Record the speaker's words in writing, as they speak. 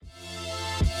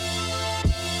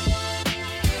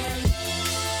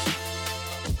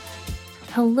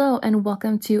Hello and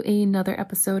welcome to another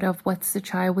episode of What's the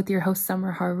Chai with your host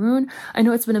Summer Haroon. I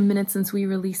know it's been a minute since we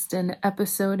released an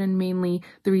episode, and mainly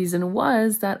the reason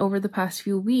was that over the past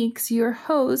few weeks, your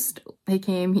host,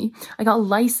 aka me, I got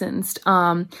licensed.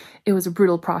 It was a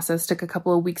brutal process, took a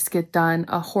couple of weeks to get done,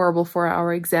 a horrible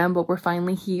 4-hour exam, but we're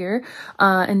finally here.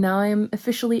 And now I'm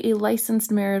officially a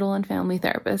licensed marital and family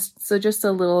therapist. So just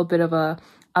a little bit of a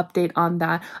update on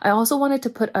that. I also wanted to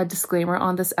put a disclaimer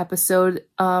on this episode.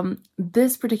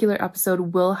 This particular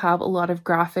episode will have a lot of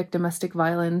graphic domestic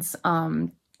violence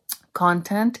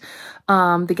content.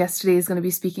 The guest today is going to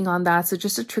be speaking on that. So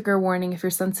just a trigger warning, if you're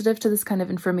sensitive to this kind of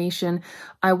information,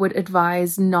 I would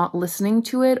advise not listening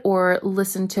to it, or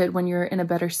listen to it when you're in a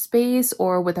better space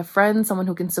or with a friend, someone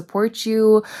who can support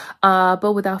you.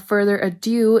 But without further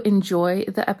ado, enjoy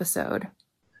the episode.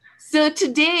 So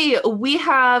today we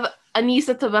have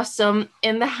Anisa Tabassum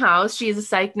in the house. She is a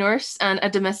psych nurse and a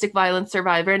domestic violence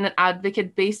survivor and an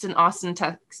advocate based in Austin,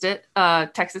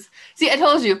 Texas. See, I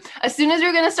told you, as soon as we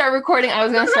were going to start recording, I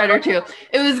was going to start her too.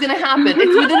 It was going to happen.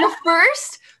 It's within the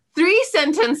first 3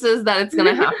 sentences that it's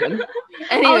going to happen.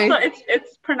 Anyway. Also,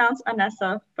 it's pronounced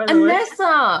Anessa, by the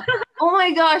Anessa! Oh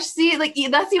my gosh, see, like,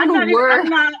 that's even worse.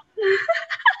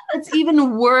 That's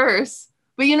even worse.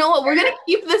 But you know what? We're going to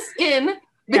keep this in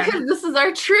because this is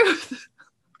our truth.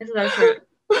 This is our truth.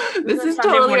 This is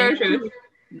totally our truth.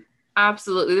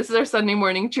 Absolutely. This is our Sunday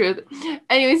morning truth.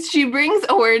 Anyways, she brings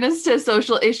awareness to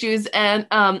social issues and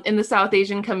in the South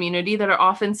Asian community that are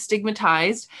often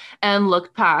stigmatized and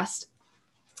looked past.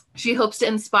 She hopes to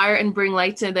inspire and bring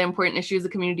light to the important issues the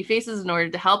community faces in order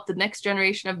to help the next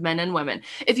generation of men and women.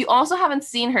 If you also haven't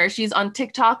seen her, she's on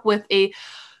TikTok with a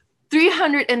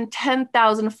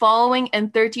 310,000 following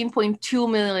and 13.2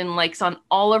 million likes on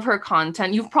all of her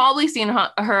content. You've probably seen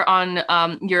her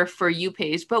on your For You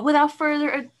page, but without further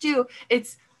ado,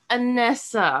 it's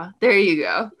Anessa. There you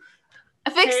go.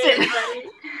 I fixed it.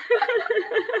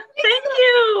 Thank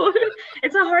you.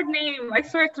 It's a hard name. I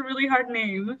swear it's a really hard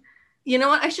name. You know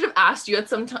what? I should have asked you at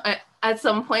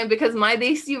some point, because my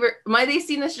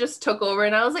Desiness just took over,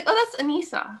 and I was like, oh, that's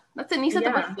Anisa. That's Anisa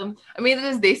Tabassum. I made it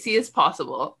as Desi as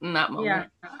possible in that moment.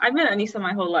 Yeah, I've been Anisa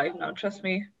my whole life. No, trust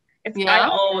me. I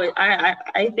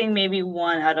think maybe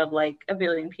 1 out of like a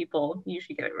billion people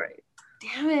usually get it right.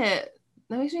 Damn it.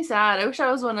 That makes me sad. I wish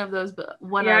I was one of those. But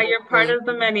you're part of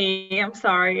the many. I'm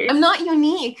sorry. I'm not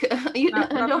unique.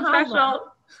 I don't have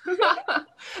special.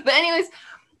 But anyways,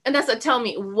 Anessa, tell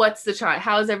me, what's the chai?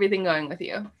 How's everything going with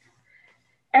you?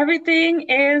 Everything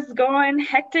is going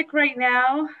hectic right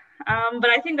now, but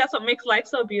I think that's what makes life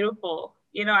so beautiful.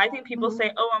 You know, I think people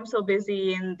say, oh, I'm so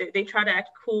busy, and they try to act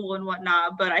cool and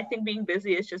whatnot, but I think being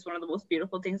busy is just one of the most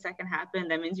beautiful things that can happen.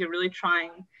 That means you're really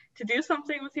trying to do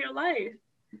something with your life.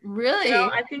 Really? You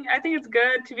know, I think it's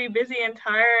good to be busy and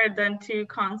tired than to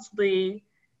constantly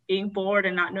being bored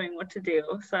and not knowing what to do.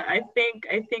 So I think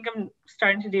I'm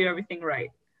starting to do everything right.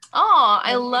 Oh,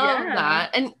 I love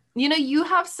that. And, you know, you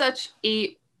have such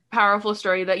a powerful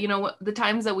story that, you know, the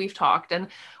times that we've talked, and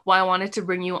why I wanted to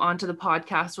bring you onto the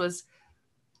podcast was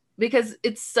because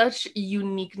it's such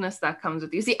uniqueness that comes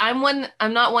with you. See, I'm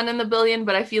not 1 in the billion,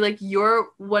 but I feel like you're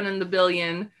 1 in the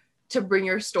billion to bring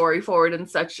your story forward in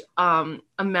such a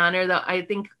manner that I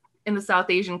think in the South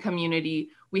Asian community,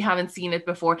 we haven't seen it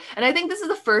before. And I think this is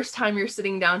the first time you're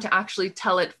sitting down to actually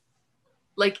tell it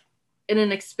like in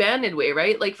an expanded way,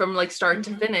 right? Like from like start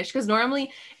to finish. Because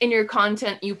normally in your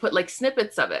content, you put like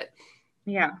snippets of it.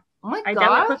 Yeah. Oh my God. I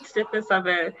definitely put snippets of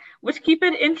it, which keep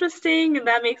it interesting. And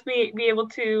that makes me be able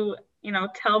to, you know,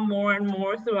 tell more and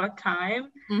more throughout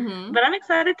time. But I'm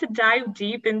excited to dive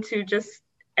deep into just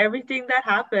everything that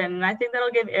happened. And I think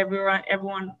that'll give everyone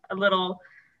a little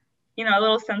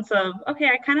sense of, okay,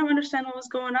 I kind of understand what was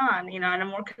going on, you know, and a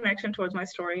more connection towards my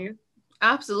story.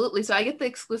 Absolutely. So I get the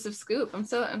exclusive scoop. I'm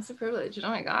so privileged. Oh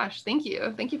my gosh. Thank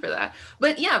you for that.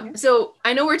 But yeah, so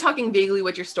I know we're talking vaguely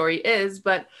what your story is,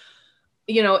 but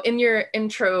you know, in your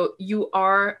intro, you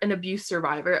are an abuse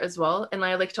survivor as well. And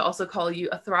I like to also call you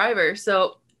a thriver.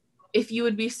 So if you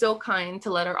would be so kind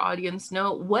to let our audience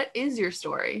know, what is your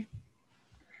story?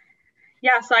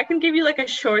 Yeah, so I can give you like a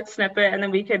short snippet, and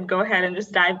then we could go ahead and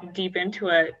just dive deep into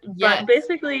it. Yes. But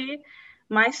basically,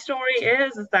 my story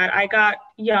is that I got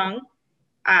young.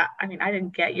 I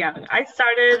didn't get young. I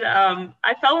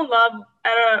fell in love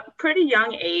at a pretty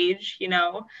young age, you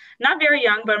know, not very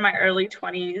young, but in my early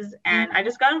 20s. And I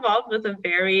just got involved with a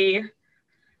very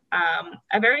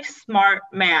smart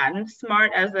man,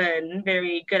 smart as in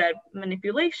very good at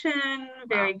manipulation,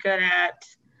 very good at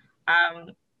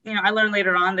I learned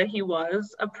later on that he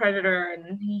was a predator,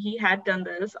 and he had done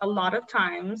this a lot of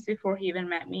times before he even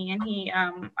met me.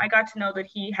 And I got to know that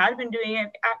he had been doing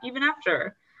it even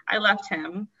after I left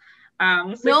him.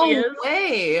 No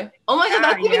way. Oh my God,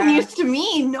 that's even news to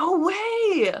me. No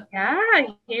way. Yeah,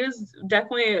 he was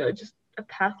definitely just a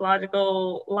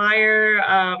pathological liar,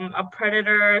 a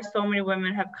predator. So many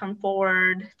women have come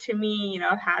forward to me,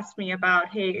 asked me about,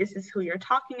 hey, is this who you're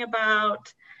talking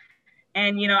about?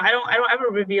 And I don't ever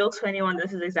reveal to anyone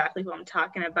this is exactly who I'm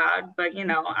talking about, but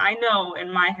I know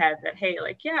in my head that, hey,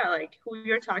 like, yeah, like who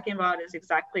you're talking about is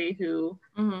exactly who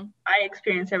I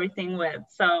experience everything with.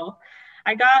 So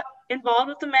I got involved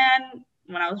with the man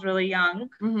when I was really young,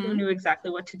 who knew exactly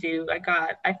what to do.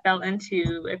 I fell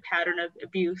into a pattern of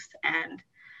abuse,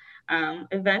 and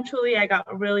eventually I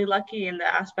got really lucky in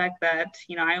the aspect that,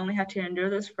 I only had to endure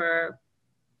this for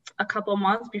a couple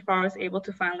months before I was able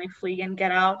to finally flee and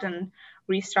get out and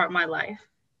restart my life.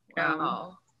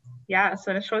 Wow. Yeah,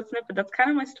 so in a short snippet, that's kind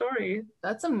of my story.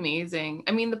 That's amazing.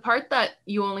 I mean, the part that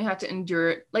you only had to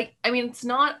endure, like, I mean, it's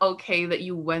not okay that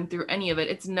you went through any of it.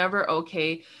 It's never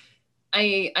okay.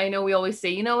 I know we always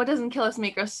say, it doesn't kill us,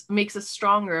 makes us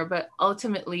stronger, but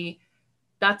ultimately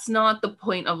that's not the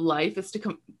point of life, is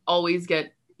to always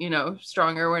get,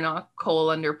 stronger. We're not coal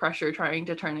under pressure trying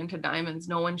to turn into diamonds.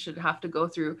 No one should have to go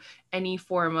through any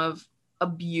form of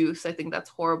abuse. I think that's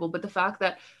horrible. But the fact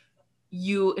that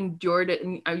you endured it,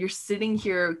 and you're sitting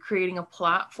here creating a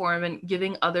platform and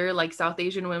giving other, like, South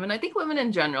Asian women, I think women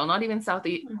in general, not even South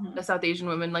Asian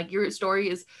women, like, your story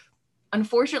is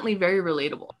unfortunately very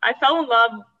relatable. I fell in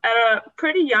love at a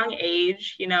pretty young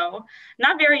age,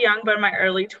 not very young, but in my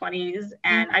early 20s.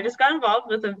 And I just got involved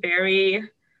with a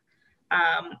very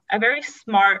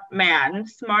smart man,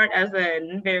 smart as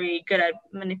in very good at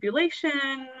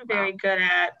manipulation, very good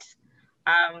at,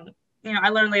 I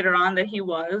learned later on that he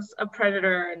was a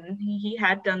predator, and he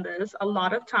had done this a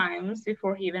lot of times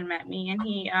before he even met me.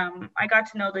 And I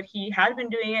got to know that he had been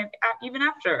doing it even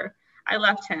after I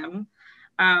left him.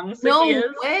 No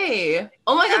way.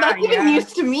 Oh my God, that's even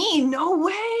news to me. No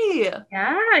way.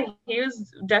 Yeah, he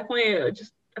was definitely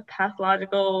just a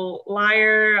pathological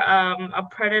liar, a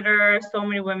predator. So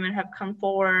many women have come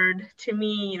forward to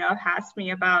me, asked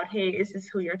me about, hey, is this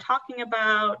who you're talking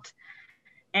about?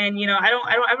 And I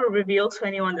don't ever reveal to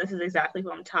anyone this is exactly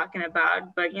who I'm talking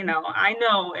about, but I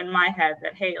know in my head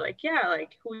that, hey, like, yeah,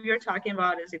 like who you're talking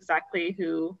about is exactly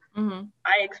who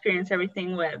I experience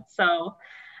everything with. So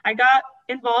I got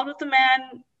involved with the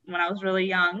man when I was really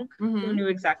young, who knew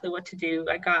exactly what to do.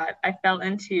 I fell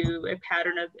into a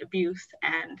pattern of abuse,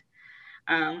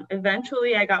 and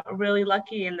eventually I got really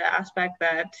lucky in the aspect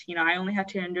that, I only had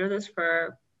to endure this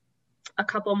for a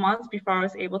couple months before I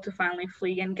was able to finally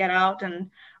flee and get out and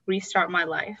restart my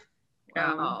life.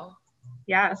 Wow.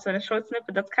 Yeah, so in a short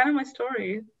snippet, that's kind of my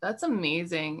story. That's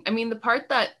amazing. I mean, the part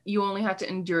that you only had to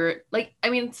endure, like, I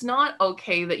mean, it's not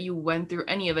okay that you went through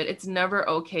any of it. It's never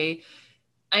okay.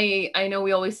 I know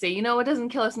we always say, it doesn't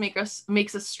kill us,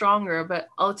 makes us stronger, but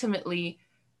ultimately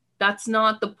that's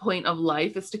not the point of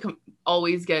life, is to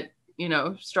always get,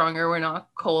 stronger. We're not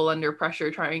coal under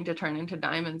pressure trying to turn into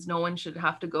diamonds. No one should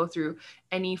have to go through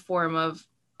any form of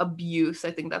abuse. I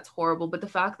think that's horrible. But the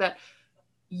fact that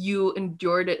you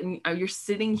endured it, and you're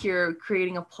sitting here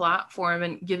creating a platform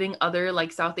and giving other,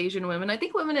 like, South Asian women, I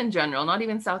think women in general, not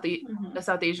even South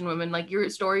Asian women, like, your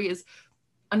story is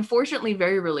unfortunately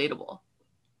very relatable.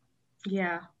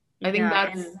 Yeah. I think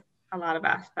that's in a lot of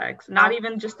aspects, not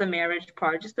even just the marriage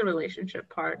part, just the relationship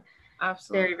part.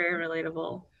 Absolutely. Very, very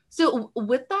relatable. So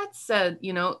with that said,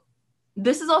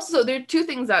 this is also, there are two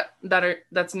things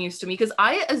that's news to me, because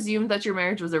I assumed that your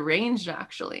marriage was arranged,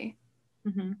 actually.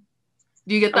 Do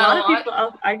you get that a lot?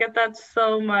 People, I get that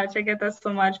so much.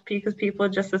 Because people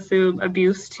just assume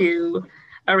abuse to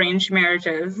arranged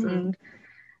marriages, and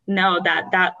no,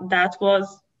 that's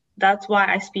why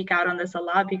I speak out on this a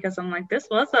lot, because I'm like, this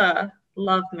was a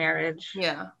love marriage.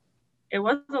 Yeah. It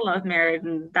was a love marriage,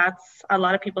 and that's, a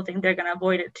lot of people think they're gonna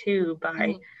avoid it too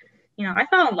by, I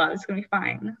fell in love. It's gonna be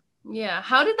fine. Yeah.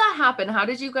 How did that happen? How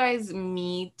did you guys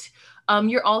meet?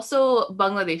 You're also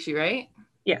Bangladeshi, right?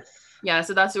 Yes. Yeah,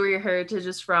 so that's where your heritage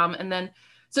is from. And then,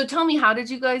 so tell me, how did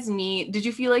you guys meet? Did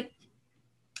you feel like,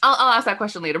 I'll ask that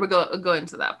question later, but go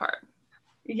into that part.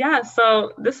 Yeah,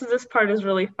 so this part is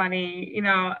really funny.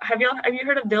 Have you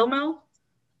heard of Dillmill?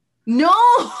 No.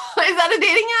 Is that a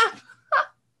dating app?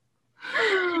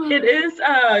 It is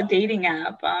a dating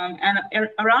app, and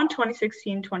around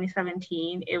 2016,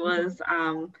 2017, it was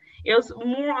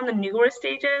more on the newer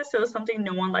stages, so it was something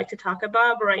no one liked to talk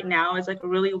about. But right now, it's like a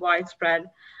really widespread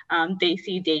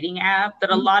desi dating app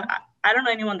that I don't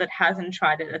know anyone that hasn't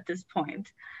tried it at this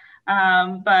point.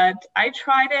 But I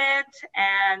tried it,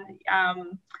 and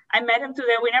I met him through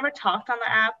there. We never talked on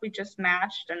the app. We just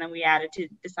matched, and then we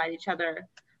decided to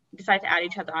add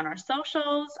each other on our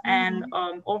socials. And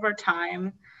over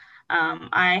time,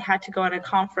 I had to go at a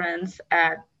conference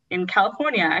in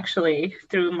California, actually,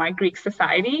 through my Greek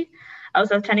society. I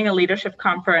was attending a leadership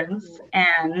conference,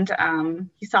 and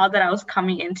he saw that I was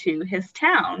coming into his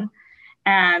town,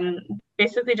 and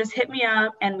basically just hit me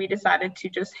up, and we decided to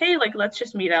just, hey, like, let's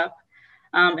just meet up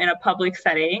in a public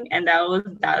setting. And that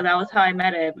was how I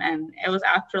met him. And it was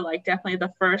after, like, definitely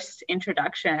the first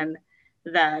introduction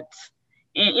that,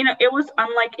 you know, it was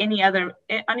unlike any other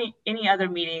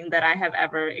meeting that I have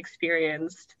ever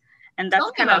experienced. And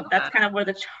that's kind of where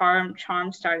the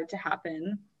charm started to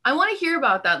happen. I want to hear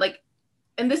about that. Like,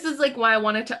 and this is like why I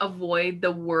wanted to avoid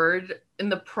the word in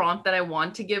the prompt that I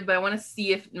want to give, but I want to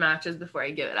see if it matches before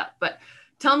I give it up. But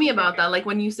tell me about that. Like,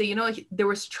 when you say, you know, there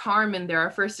was charm in there,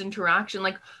 our first interaction,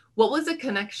 like, what was the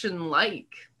connection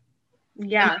like?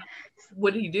 Yeah. And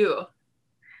what did he do?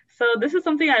 So this is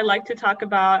something I like to talk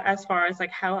about as far as like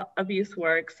how abuse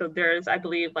works. So there's, I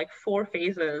believe, like 4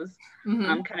 phases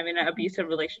kind of in an abusive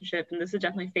relationship. And this is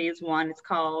definitely phase 1. It's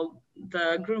called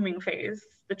the grooming phase,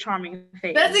 the charming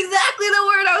phase. That's exactly the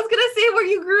word I was going to say. Were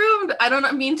you groomed? I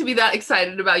don't mean to be that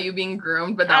excited about you being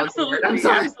groomed, but that absolutely, was the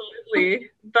word. I'm sorry. Absolutely.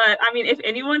 But I mean, if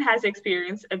anyone has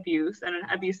experienced abuse and an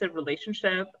abusive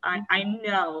relationship, I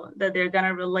know that they're going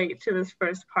to relate to this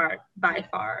first part by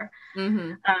far.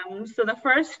 So the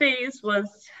first phase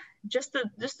was just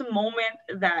a moment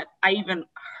that I even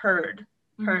heard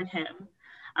him.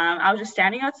 I was just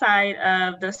standing outside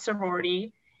of the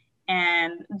sorority,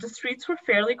 and the streets were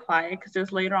fairly quiet because it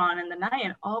was later on in the night,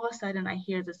 and all of a sudden I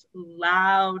hear this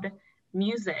loud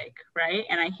music, right?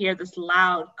 And I hear this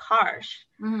loud Karsh.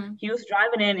 He was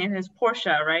driving in his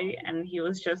Porsche, right? And he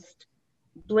was just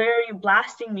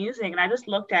blasting music, and I just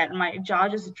looked at it, and my jaw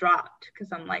just dropped,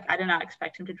 because I'm like, I did not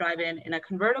expect him to drive in a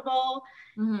convertible,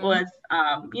 was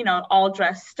you know, all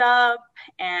dressed up,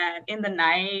 and in the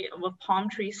night with palm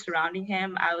trees surrounding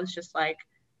him. I was just like,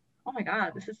 oh my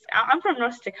God, I'm from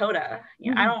North Dakota,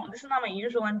 you know, this is not my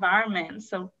usual environment.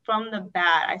 So from the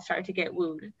bat, I started to get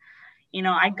wooed. You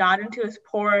know, I got into his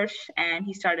Porsche, and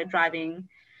he started driving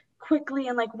quickly,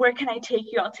 and like, where can I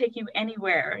take you? I'll take you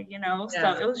anywhere, you know?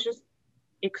 Yeah. So it was just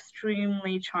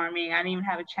extremely charming. I didn't even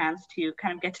have a chance to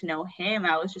kind of get to know him.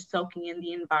 I was just soaking in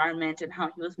the environment and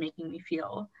how he was making me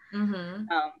feel.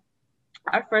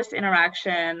 Our first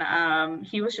interaction,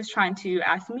 he was just trying to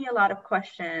ask me a lot of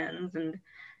questions, and,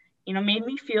 you know, made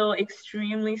me feel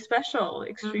extremely special.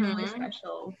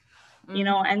 You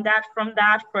know, and that from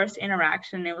that first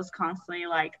interaction, it was constantly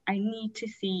like, I need to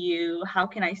see you. How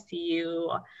can I see you?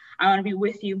 I want to be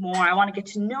with you more. I want to get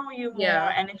to know you more.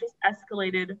 Yeah. And it just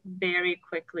escalated very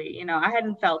quickly. You know, I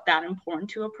hadn't felt that important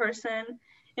to a person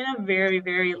in a very,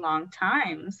 very long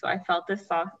time. So I felt this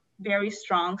very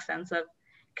strong sense of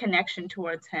connection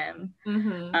towards him.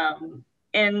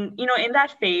 And, you know, in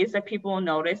that phase that people will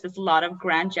notice, there's a lot of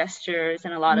grand gestures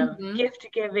and a lot of gift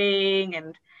giving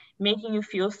and making you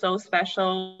feel so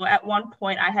special. At one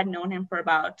point, I had known him for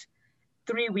about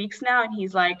 3 weeks now, and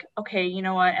he's like, okay, you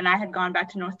know what? And I had gone back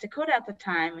to North Dakota at the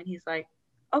time, and he's like,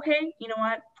 okay, you know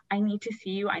what? I need to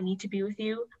see you. I need to be with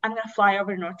you. I'm going to fly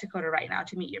over to North Dakota right now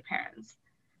to meet your parents.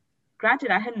 Granted,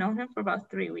 I had known him for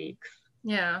about 3 weeks.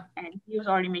 Yeah. And he was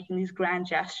already making these grand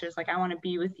gestures, like, I want to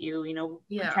be with you, you know,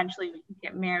 potentially we can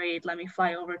get married. Let me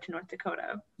fly over to North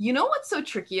Dakota. You know what's so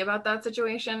tricky about that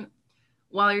situation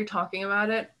while you're talking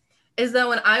about it? Is that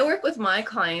when I work with my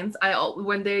clients,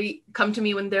 when they come to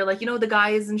me, when they're like, you know, the guy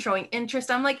isn't showing interest,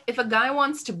 I'm like, if a guy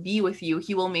wants to be with you,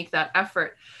 he will make that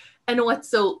effort. And what's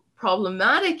so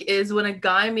problematic is when a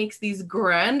guy makes these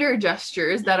grander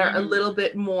gestures that are a little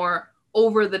bit more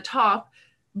over the top,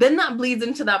 then that bleeds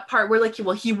into that part where, like,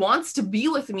 well, he wants to be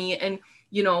with me. And,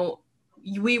 you know,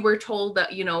 we were told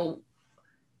that, you know,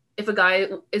 if a guy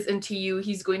is into you,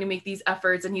 he's going to make these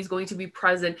efforts and he's going to be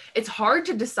present. It's hard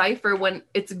to decipher when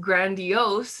it's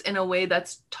grandiose in a way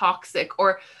that's toxic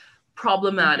or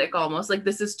problematic, almost like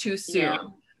this is too soon. Yeah.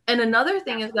 And another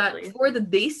thing is that for the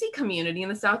Desi community, in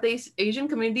the Southeast Asian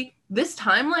community, this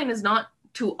timeline is not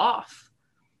too off.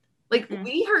 Like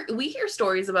we hear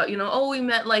stories about, you know, oh, we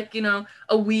met like, you know,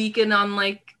 a week, and on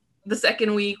like the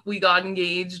second week we got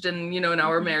engaged, and, you know, now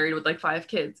we're married with like 5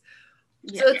 kids.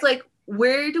 Yeah. So it's like,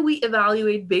 where do we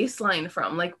evaluate baseline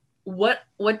from? Like, what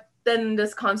then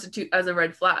does constitute as a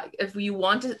red flag? If you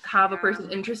want to have a person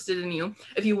interested in you,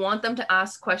 if you want them to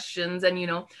ask questions and, you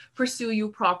know, pursue you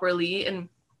properly and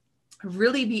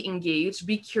really be engaged,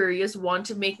 be curious, want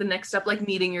to make the next step, like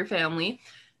meeting your family,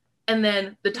 and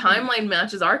then the timeline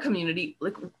matches our community.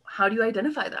 Like, how do you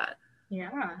identify that?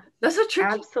 Yeah, that's so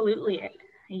tricky. Absolutely.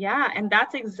 Yeah, and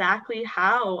that's exactly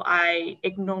how I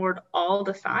ignored all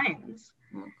the signs.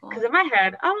 Because in my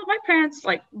head, oh, my parents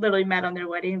like literally met on their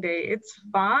wedding day. It's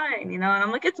fine, you know. And I'm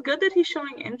like, it's good that he's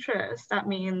showing interest. That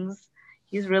means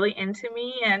he's really into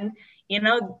me, and you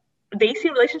know, they see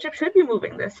relationship should be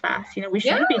moving this fast. You know, we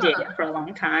shouldn't be dating for a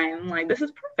long time. Like, this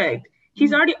is perfect.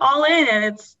 He's already all in, and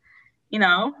it's, you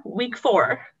know, week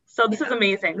 4. So this is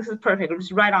amazing. This is perfect. It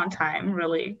was right on time,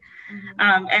 really.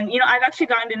 And you know, I've actually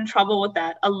gotten in trouble with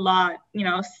that a lot, you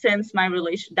know, since my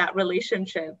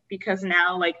relationship, because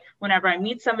now, like, whenever I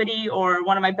meet somebody or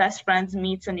one of my best friends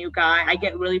meets a new guy, I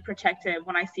get really protective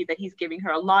when I see that he's giving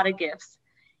her a lot of gifts,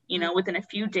 you know, within a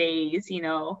few days. You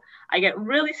know, I get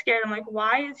really scared. I'm like,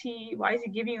 why is he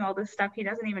giving you all this stuff? He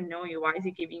doesn't even know you. Why is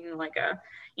he giving you like a,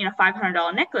 you know,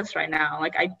 $500 necklace right now?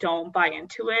 Like, I don't buy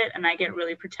into it, and I get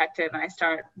really protective, and I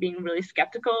start being really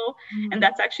skeptical. And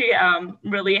that's actually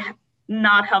really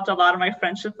not helped a lot of my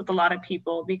friendships with a lot of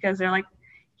people, because they're like,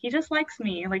 he just likes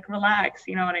me, like, relax,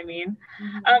 you know what I mean?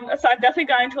 So I've definitely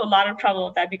gotten into a lot of trouble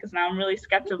with that, because now I'm really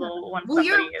skeptical when somebody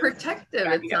you're protective,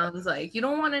 it sounds like. You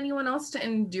don't want anyone else to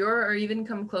endure or even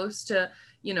come close to,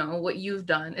 you know, what you've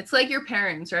done. It's like your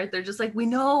parents, right? They're just like, we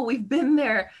know, we've been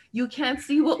there. You can't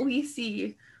see what we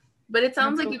see. But it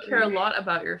sounds like you care a lot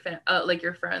about your like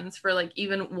your friends, for like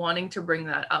even wanting to bring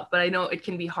that up. But I know it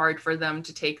can be hard for them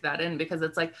to take that in, because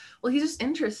it's like, well, he's just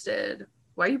interested.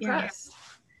 Why are you pressed?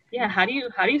 Yeah, how do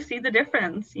you see the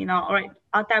difference? You know, or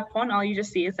at that point, all you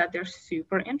just see is that they're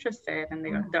super interested, and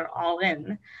they're all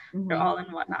in. They're all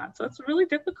in whatnot. So it's really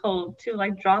difficult to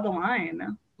like draw the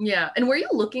line. Yeah. And were you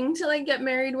looking to like get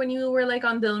married when you were like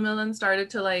on Dil Mil and started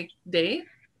to like date?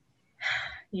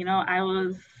 You know,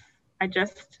 I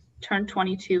just turned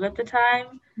 22 at the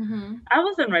time. I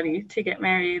wasn't ready to get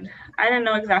married. I didn't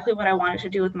know exactly what I wanted to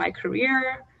do with my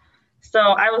career. So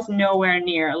I was nowhere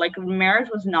near, like, marriage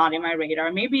was not in my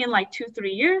radar. Maybe in like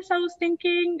 2-3 years I was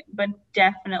thinking, but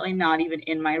definitely not even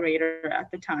in my radar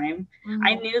at the time.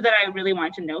 I knew that I really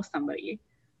wanted to know somebody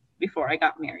before I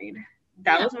got married.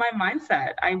 That was my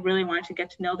mindset. I really wanted to get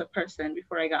to know the person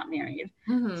before I got married.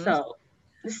 So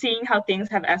seeing how things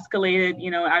have escalated,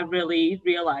 you know, I really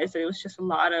realized that it was just a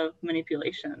lot of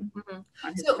manipulation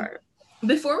on his part.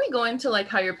 Before we go into like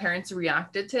how your parents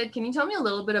reacted to it, can you tell me a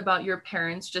little bit about your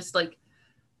parents, just like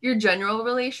your general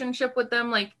relationship with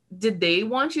them? Like, did they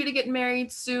want you to get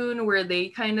married soon? Were they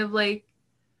kind of like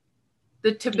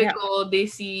the typical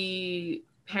Desi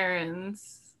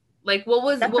parents? Like, what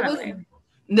was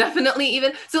definitely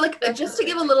even so, like, just to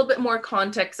give a little bit more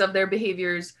context of their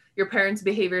behaviors, your parents'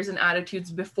 behaviors and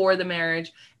attitudes before the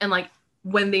marriage, and like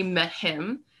when they met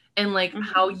him, and like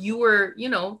how you were, you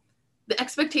know, the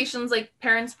expectations like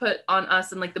parents put on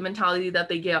us, and like the mentality that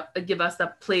they give us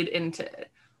that played into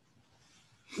it.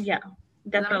 Yeah,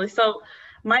 definitely. So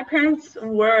my parents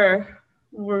were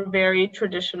very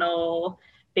traditional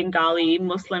Bengali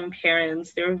Muslim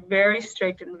parents. They were very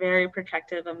strict and very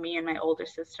protective of me and my older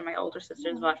sister. My older sister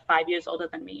is about 5 years older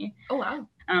than me. Oh, wow.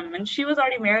 And she was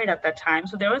already married at that time.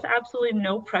 So there was absolutely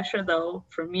no pressure, though,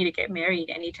 for me to get married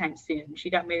anytime soon. She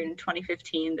got married in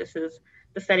 2015. This is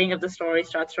the setting of the story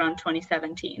starts around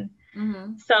 2017.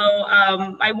 So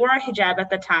I wore a hijab at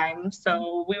the time.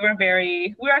 So we were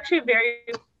actually a very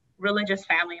religious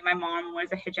family. My mom wears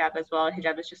a hijab as well. A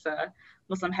hijab is just a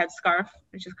Muslim headscarf,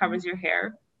 which just covers your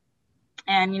hair.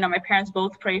 And, you know, my parents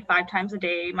both pray 5 times a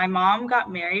day. My mom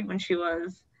got married when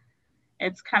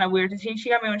it's kind of weird to see. She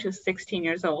got married when she was 16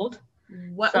 years old.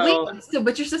 What? So,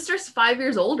 but your sister's 5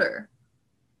 years older.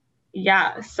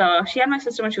 Yeah. So she had my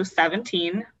sister when she was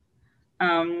 17.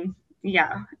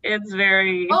 Yeah, it's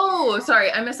very... Oh,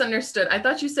 sorry. I misunderstood. I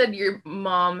thought you said your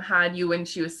mom had you when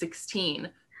she was 16.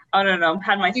 Oh, no.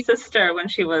 Had my sister when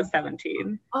she was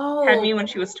 17. Oh. Had me when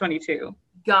she was 22.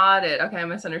 Got it. Okay, I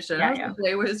misunderstood. Yeah.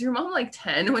 Was your mom like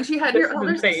 10 when she had your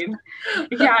older sister?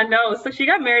 Yeah, no. So she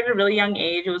got married at a really young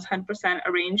age. It was 100%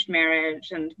 arranged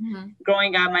marriage. And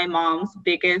growing up, my mom's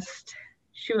biggest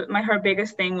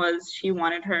thing was she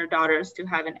wanted her daughters to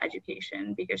have an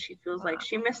education, because she feels like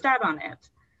she missed out on it.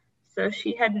 So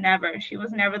she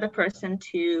was never the person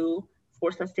to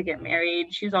force us to get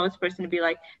married. She was always the person to be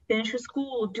like, finish your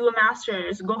school, do a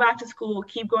master's, go back to school,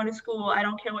 keep going to school. I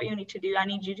don't care what you need to do. I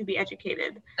need you to be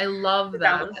educated. I love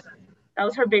that. That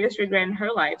was her biggest regret in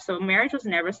her life. So marriage was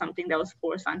never something that was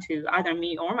forced onto either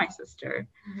me or my sister.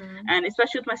 And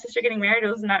especially with my sister getting married,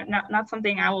 it was not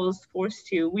something I was forced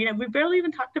to. We barely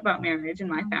even talked about marriage in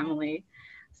my family.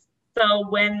 So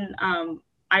when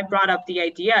I brought up the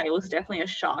idea, it was definitely a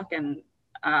shock, and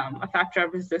a factor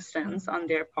of resistance on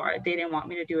their part. They didn't want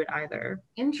me to do it either.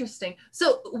 Interesting.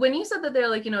 So when you said that they're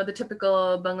like, the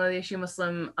typical Bangladeshi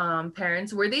Muslim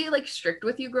parents, were they like strict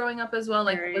with you growing up as well?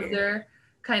 Like, was there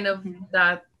kind of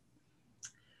that,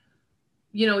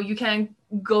 you can't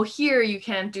go here, you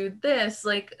can't do this,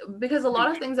 like, because a lot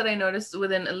of things that I noticed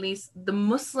within at least the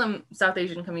Muslim South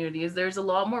Asian communities, there's a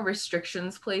lot more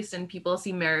restrictions placed and people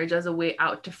see marriage as a way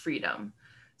out to freedom.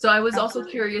 So I was also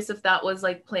curious if that was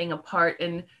like playing a part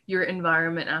in your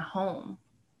environment at home.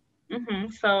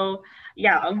 So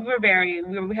yeah,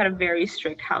 we had a very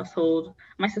strict household.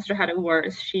 My sister had it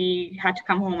worse. She had to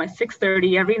come home at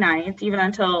 6:30 every night, even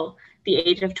until the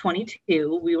age of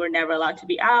 22. We were never allowed to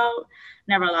be out,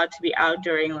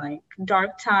 during like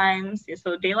dark times.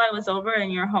 So daylight was over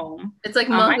and you're home. It's like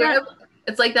Maghrib.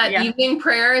 It's like that evening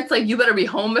prayer. It's like, you better be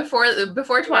home before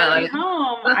twilight. Be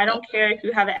home. I don't care if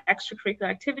you have an extracurricular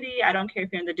activity. I don't care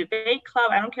if you're in the debate club.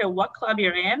 I don't care what club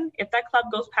you're in. If that club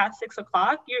goes past 6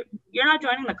 o'clock, you're not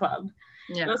joining the club.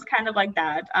 Yeah. It was kind of like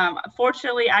that.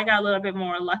 Fortunately, I got a little bit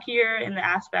more luckier in the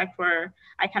aspect where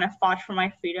I kind of fought for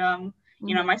my freedom.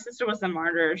 My sister was a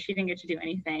martyr. She didn't get to do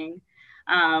anything.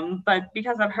 But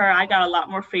because of her, I got a lot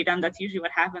more freedom. That's usually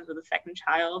what happens with a second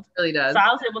child. It really does. So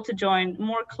I was able to join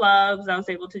more clubs. I was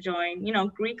able to join,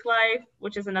 Greek life,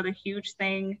 which is another huge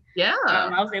thing. Yeah.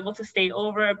 I was able to stay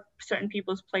over at certain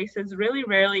people's places really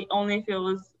rarely, only if it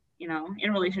was,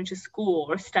 in relation to school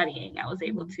or studying, I was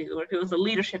able to, or if it was a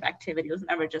leadership activity. It was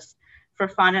never just for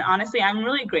fun. And honestly, I'm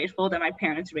really grateful that my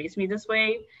parents raised me this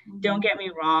way. Don't get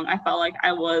me wrong. I felt like I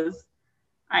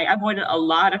avoided a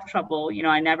lot of trouble.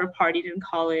 I never partied in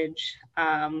college.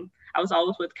 I was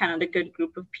always with kind of the good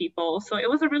group of people. So it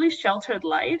was a really sheltered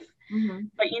life.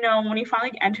 But, when you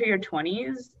finally enter your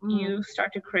 20s, you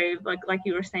start to crave, like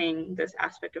you were saying, this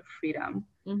aspect of freedom.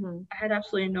 I had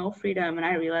absolutely no freedom. And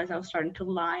I realized I was starting to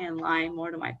lie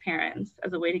more to my parents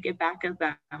as a way to get back at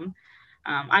them.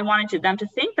 I wanted them to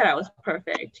think that I was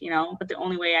perfect, but the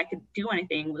only way I could do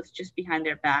anything was just behind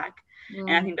their back. And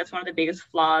I think that's one of the biggest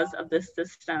flaws of this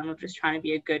system of just trying to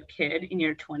be a good kid in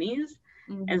your 20s,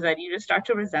 is that you just start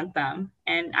to resent them.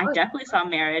 And I definitely saw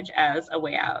marriage as a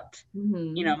way out,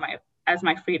 as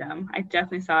my freedom. I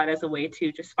definitely saw it as a way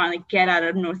to just finally get out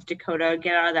of North Dakota,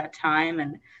 get out of that time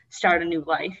and start a new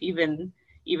life, even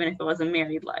if it was a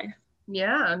married life.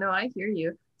 Yeah, no, I hear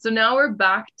you. So now we're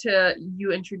back to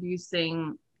you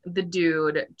introducing the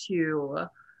dude to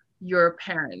your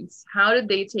parents. How did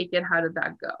they take it? How did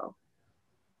that go?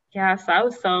 Yeah, so I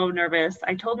was so nervous.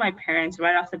 I told my parents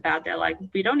right off the bat, they're like,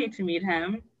 we don't need to meet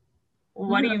him.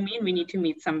 What do you mean we need to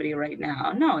meet somebody right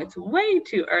now? No, it's way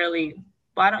too early.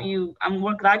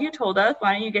 We're glad you told us.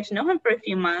 Why don't you get to know him for a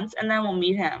few months and then we'll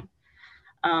meet him?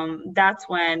 That's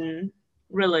when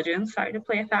religion started to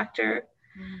play a factor.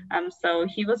 So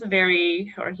he is a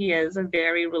very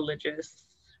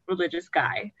religious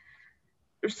guy.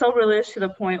 So religious to the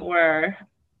point where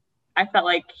I felt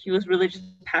like he was religious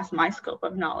past my scope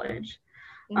of knowledge.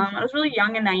 I was really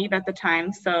young and naive at the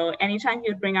time. So anytime he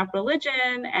would bring up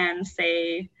religion and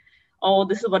say, oh,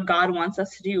 this is what God wants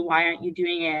us to do, why aren't you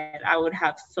doing it? I would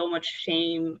have so much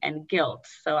shame and guilt.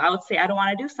 So I would say, I don't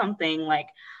want to do something, like,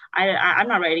 I'm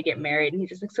not ready to get married. And he's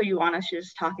just like, so you want us to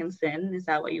just talk and sin? Is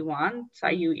that what you want? So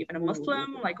are you even a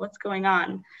Muslim? Like, what's going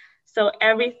on? So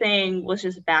everything was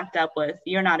just backed up with,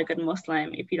 you're not a good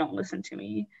Muslim if you don't listen to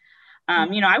me.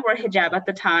 I wore hijab at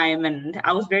the time and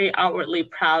I was very outwardly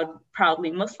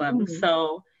proudly Muslim.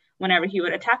 So whenever he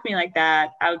would attack me like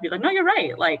that, I would be like, no, you're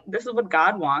right. Like, this is what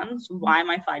God wants. Why am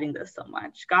I fighting this so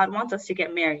much? God wants us to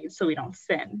get married so we don't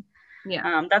sin.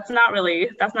 Yeah. That's not really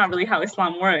how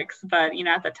Islam works. But,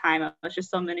 at the time I was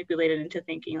just so manipulated into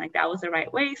thinking like that was the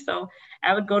right way. So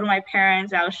I would go to my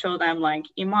parents, I would show them like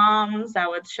imams, I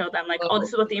would show them like, oh, this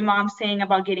is what the imam's saying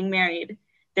about getting married.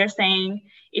 They're saying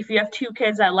if you have two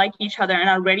kids that like each other and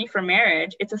are ready for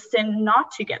marriage, it's a sin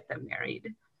not to get them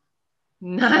married.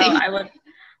 Nice. So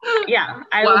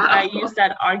I used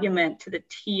that argument to the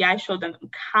T. I showed them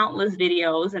countless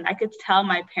videos and I could tell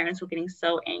my parents were getting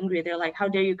so angry. They're like, how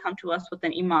dare you come to us with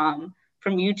an imam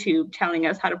from YouTube telling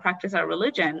us how to practice our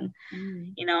religion?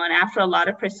 And after a lot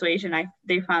of persuasion,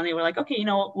 they finally were like, okay,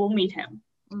 we'll meet him.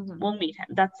 We'll meet him.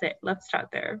 That's it. Let's start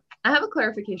there. I have a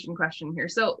clarification question here.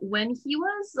 So when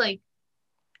you're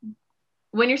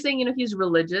saying, he's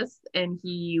religious and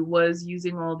he was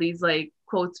using all these like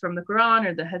quotes from the Quran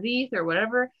or the Hadith or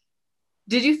whatever,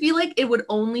 did you feel like it would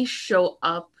only show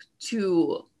up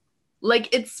to,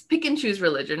 like, it's pick and choose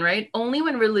religion, right? Only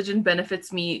when religion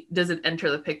benefits me does it enter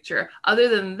the picture. Other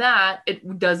than that,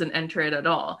 it doesn't enter it at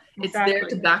all. Exactly. It's there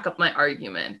to back up my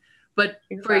argument. But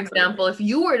for example, if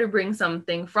you were to bring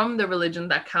something from the religion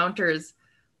that counters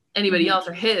anybody else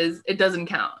or his, it doesn't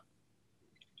count.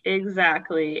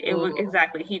 Exactly.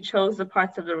 Exactly. He chose the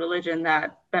parts of the religion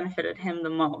that benefited him the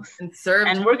most. And served.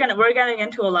 And we're getting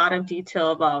into a lot of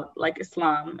detail about like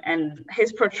Islam and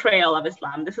his portrayal of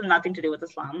Islam. This has nothing to do with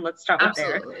Islam. Let's start with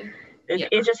there.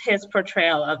 It's just his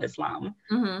portrayal of Islam.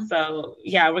 So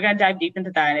yeah, we're gonna dive deep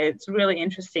into that. It's really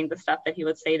interesting, the stuff that he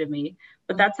would say to me.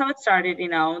 But that's how it started, you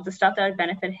know, the stuff that would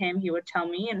benefit him, he would tell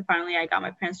me, and finally I got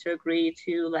my parents to agree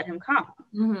to let him come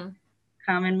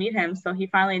and meet him. So he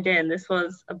finally did. This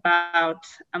was about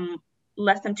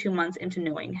less than 2 months into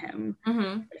knowing him.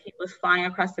 He was flying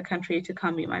across the country to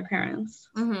come meet my parents.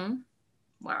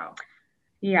 Wow.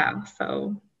 Yeah.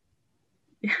 So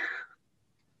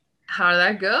how did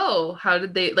that go? How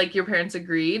did they, like, your parents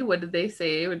agreed? What did they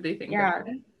say? What did they think? Yeah.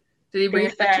 Did he bring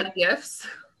a gifts?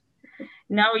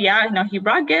 No, he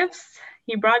brought gifts.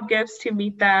 He brought gifts to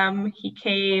meet them. He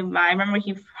came. I remember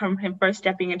from him first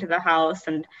stepping into the house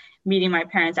and meeting my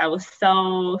parents. I was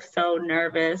so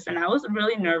nervous, and I was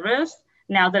really nervous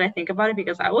now that I think about it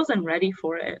because I wasn't ready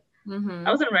for it. I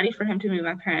wasn't ready for him to meet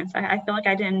my parents. I feel like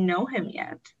I didn't know him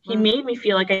yet. He made me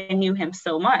feel like I knew him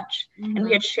so much, and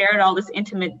we had shared all this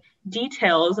intimate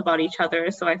details about each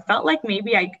other. So I felt like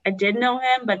maybe I did know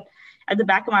him, but at the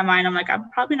back of my mind, I'm like, I'm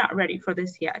probably not ready for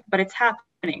this yet, but it's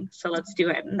happening. So let's do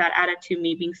it. And that added to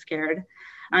me being scared.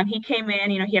 He came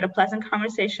in, you know, he had a pleasant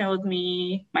conversation with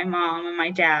me, my mom, and my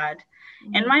dad.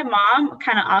 And my mom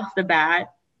kind of off the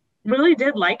bat really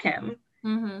did like him.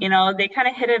 You know, they kind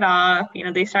of hit it off. You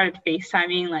know, they started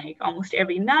FaceTiming like almost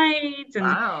every night.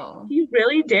 And he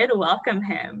really did welcome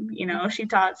him. You know, she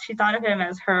thought of him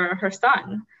as her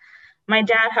son. My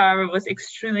dad, however, was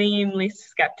extremely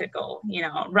skeptical. You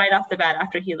know, right off the bat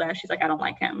after he left, she's like, I don't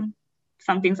like him.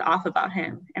 Something's off about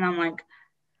him. And I'm like,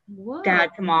 what?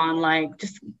 Dad, come on, like,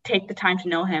 just take the time to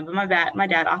know him. But my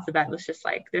dad off the bat was just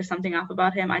like, there's something off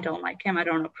about him. I don't like him. I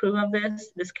don't approve of this.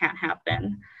 This can't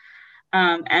happen.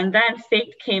 And then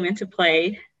fate came into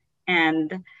play.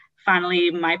 And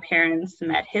finally, my parents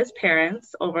met his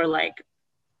parents over like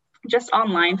just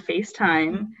online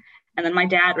FaceTime. And then my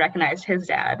dad recognized his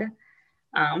dad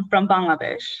from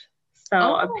Bangladesh.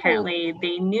 So apparently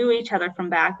they knew each other from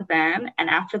back then. And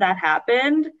after that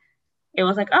happened, it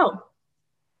was like, oh,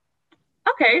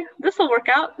 okay, this will work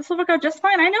out. This will work out just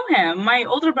fine. I know him. My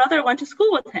older brother went to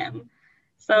school with him.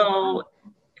 So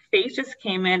fate just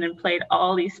came in and played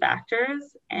all these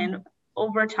factors. And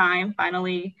over time,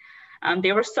 finally,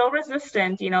 they were so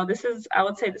resistant. You know, I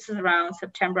would say this is around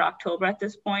September, October at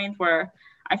this point, where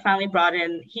he finally brought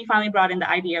in the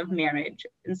idea of marriage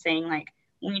and saying like,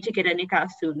 we need to get a nikah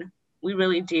soon. We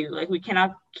really do. Like, we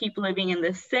cannot keep living in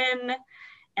this sin.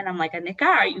 And I'm like, a nikah?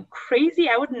 Are you crazy?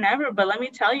 I would never. But let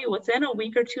me tell you, within a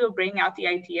week or two of bringing out the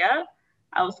idea,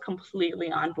 I was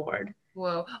completely on board.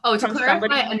 Whoa. Oh, to clarify,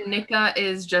 a nikah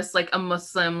is just like a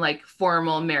Muslim, like,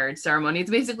 formal marriage ceremony.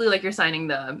 It's basically like you're signing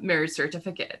the marriage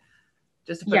certificate.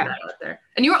 Just to put that out there.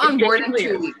 And you were on board in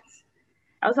 2 weeks.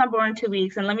 I was on board in 2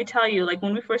 weeks. And let me tell you, like,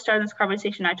 when we first started this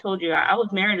conversation, I told you I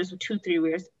was married just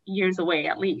 2-3 years away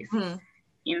at least.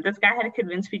 You know, this guy had to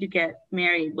convince me to get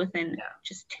married within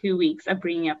just 2 weeks of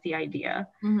bringing up the idea.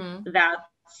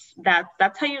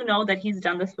 That's how you know that he's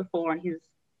done this before, and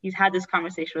he's had this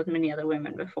conversation with many other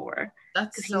women before.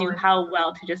 Because he knew how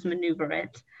well to just maneuver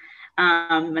it.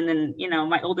 And then, you know,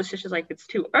 my older sister's like, it's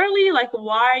too early. Like,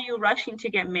 why are you rushing to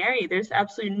get married? There's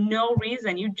absolutely no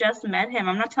reason. You just met him.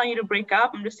 I'm not telling you to break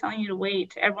up. I'm just telling you to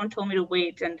wait. Everyone told me to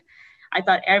wait. And I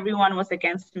thought everyone was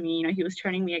against me. You know, he was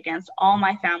turning me against all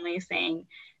my family, saying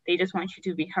they just want you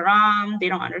to be haram. They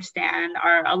don't understand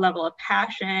our level of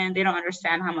passion. They don't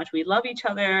understand how much we love each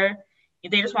other.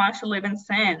 They just want us to live in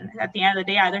sin. At the end of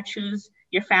the day, either choose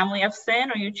your family of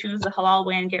sin or you choose the halal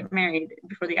way and get married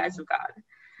before the eyes of God.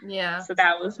 Yeah. So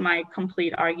that was my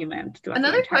complete argument.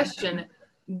 Another question.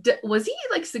 Was he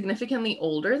like significantly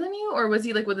older than you, or was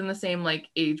he like within the same like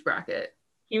age bracket?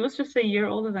 He was just a year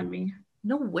older than me.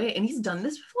 No way. And he's done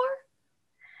this before?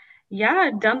 Yeah,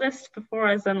 I'd done this before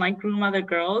as in like groom other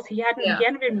girls. He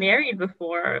hadn't been married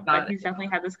before, but he's definitely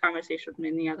had this conversation with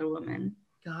many other women.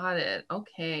 Got it.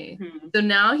 Okay. So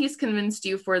now he's convinced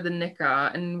you for the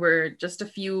nikah, and we're just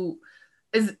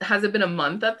has it been a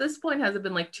month at this point? Has it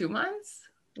been like 2 months?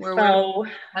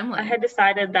 I had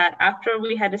decided that after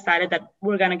we had decided that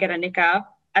we're going to get a nikah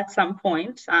at some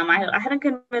point, I hadn't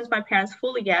convinced my parents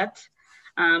fully yet,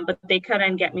 but they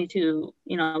couldn't get me to,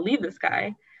 you know, leave this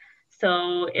guy.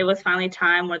 So it was finally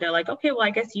time where they're like, okay, well,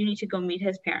 I guess you need to go meet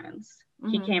his parents.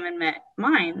 He came and met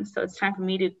mine. So it's time for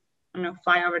me to, you know,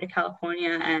 fly over to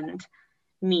California and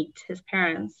meet his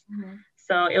parents.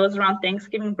 So it was around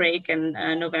Thanksgiving break in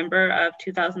November of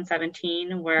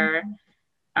 2017 where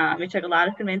It took a lot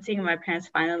of convincing, and my parents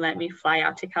finally let me fly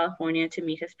out to California to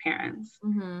meet his parents.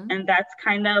 And that's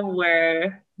kind of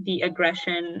where the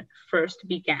aggression first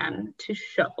began to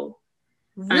show.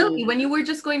 Really? When you were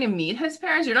just going to meet his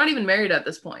parents? You're not even married at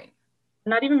this point.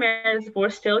 Not even married. We're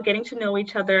still getting to know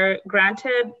each other.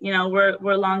 Granted, you know,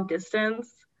 we're long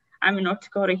distance. I'm in North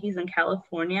Dakota. He's in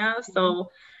California.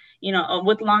 So, you know,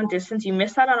 with long distance, you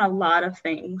miss out on a lot of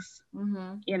things,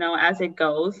 you know, as it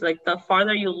goes. Like the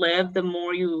farther you live, the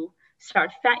more you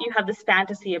you have this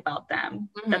fantasy about them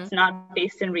that's not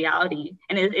based in reality.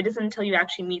 And it isn't until you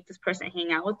actually meet this person,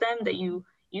 hang out with them, that you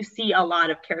see a lot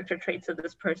of character traits of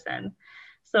this person.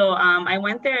 So I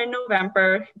went there in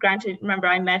November. Granted, remember,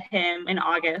 I met him in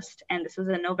August, and this was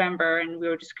in November, and we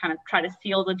were just kind of trying to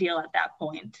seal the deal at that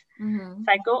point. So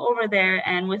I go over there,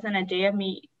 and within a day of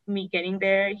me getting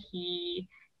there, he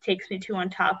takes me to on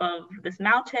top of this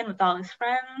mountain with all his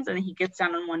friends, and he gets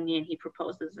down on one knee and he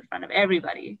proposes in front of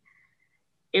everybody.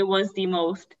 It was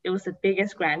the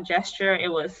biggest grand gesture.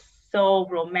 It was so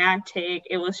romantic.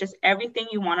 It was just everything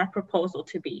you want a proposal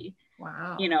to be.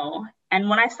 Wow. You know, and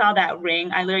when I saw that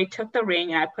ring, I literally took the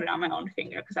ring and I put it on my own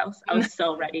finger because I was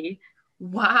so ready.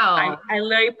 Wow. I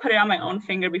literally put it on my own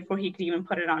finger before he could even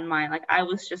put it on mine. Like, I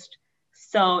was just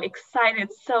so excited,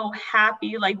 so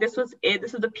happy. Like, this was it.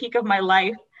 This was the peak of my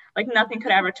life. Like, nothing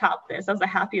could ever top this. I was the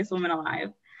happiest woman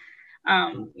alive.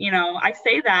 You know, I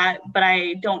say that, but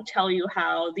I don't tell you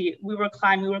how we were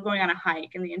going on a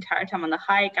hike, and the entire time on the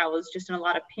hike, I was just in a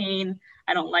lot of pain.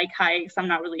 I don't like hikes. I'm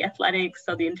not really athletic.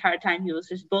 So the entire time he was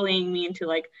just bullying me into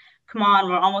like, come on,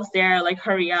 we're almost there. Like,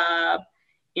 hurry up,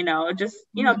 you know, just,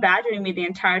 you know, badgering me the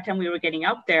entire time we were getting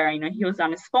up there. You know, he was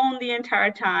on his phone the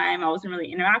entire time. I wasn't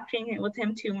really interacting with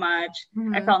him too much.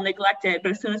 I felt neglected.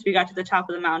 But as soon as we got to the top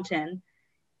of the mountain,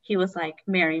 he was like,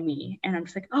 marry me. And I'm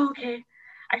just like, oh, okay.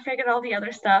 I figured all the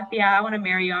other stuff. Yeah, I want to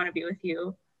marry you. I want to be with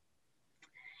you.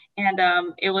 And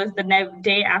it was the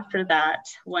day after that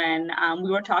when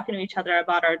we were talking to each other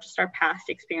about our past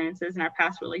experiences and our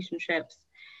past relationships.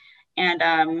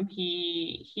 And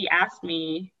he asked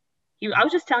me, I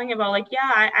was just telling him about like,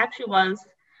 yeah, I actually was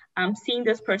seeing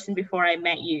this person before I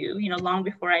met you, you know, long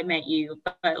before I met you,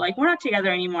 but like, we're not together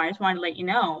anymore. I just wanted to let you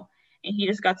know. And he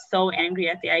just got so angry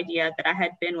at the idea that I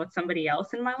had been with somebody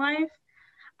else in my life.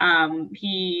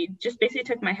 He just basically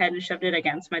took my head and shoved it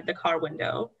against the car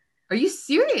window. Are you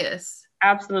serious?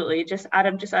 Absolutely. Just out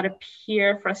of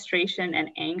pure frustration and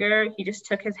anger, he just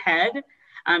took his head.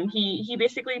 He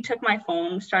basically took my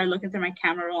phone, started looking through my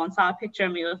camera roll, and saw a picture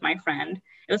of me with my friend.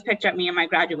 It was a picture of me at my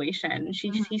graduation.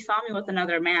 He saw me with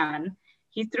another man.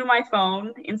 He threw my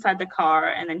phone inside the car,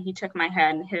 and then he took my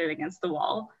head and hit it against the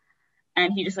wall.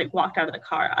 And he just like walked out of the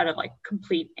car out of like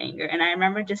complete anger. And I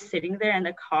remember just sitting there in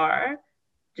the car,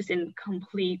 just in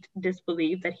complete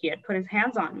disbelief that he had put his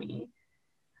hands on me.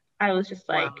 I was just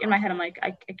like, in my head, I'm like,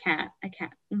 I can't.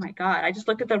 Oh my God. I just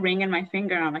looked at the ring in my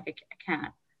finger and I'm like, I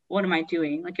can't. What am I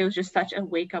doing? Like, it was just such a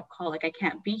wake up call. Like, I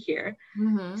can't be here.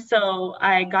 So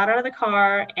I got out of the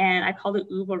car and I called an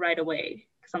Uber right away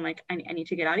because I'm like, I need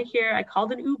to get out of here. I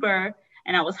called an Uber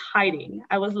and I was hiding.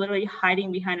 I was literally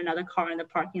hiding behind another car in the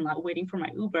parking lot waiting for my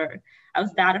Uber. I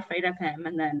was that afraid of him.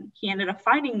 And then he ended up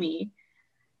finding me.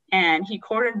 And he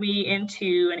cornered me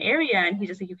into an area and he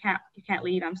just like, you can't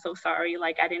leave. I'm so sorry.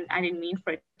 Like, I didn't mean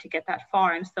for it to get that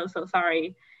far. I'm so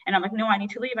sorry. And I'm like, no, I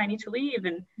need to leave.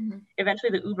 And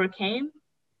eventually the Uber came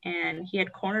and he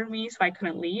had cornered me so I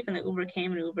couldn't leave. And the Uber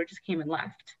came and the Uber just came and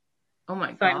left. Oh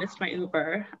my God. So I missed my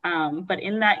Uber. But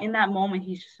in that moment,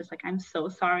 he's just like, I'm so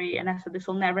sorry. And I said, this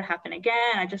will never happen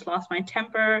again. I just lost my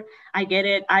temper. I get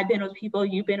it. I've been with people.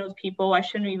 You've been with people. I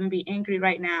shouldn't even be angry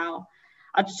right now.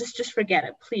 I'll just forget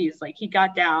it, please. Like, he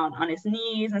got down on his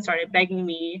knees and started begging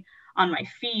me on my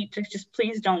feet to just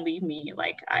please don't leave me.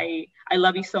 Like, I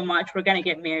love you so much. We're gonna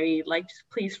get married. Like, just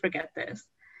please forget this.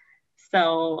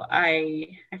 So I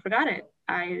forgot it.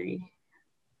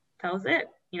 That was it.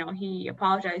 You know, he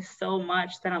apologized so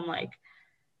much that I'm like,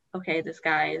 okay, this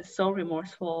guy is so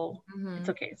remorseful. It's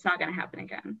okay. It's not gonna happen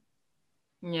again.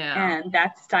 Yeah. And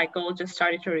that cycle just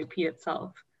started to repeat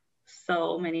itself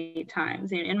so many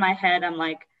times. In my head, I'm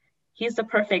like, he's the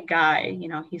perfect guy. You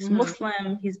know, he's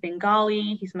Muslim, he's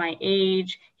Bengali, he's my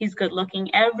age, he's good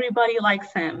looking, everybody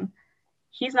likes him.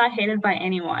 He's not hated by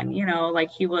anyone. You know,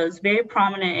 like, he was very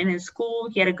prominent in his school,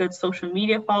 he had a good social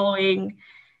media following.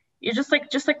 You just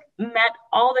met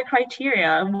all the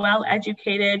criteria, well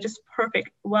educated, just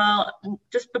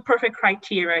the perfect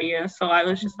criteria. You know? So I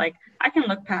was just like, I can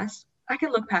look past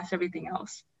everything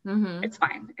else. It's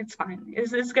fine. It's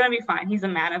gonna be fine. He's a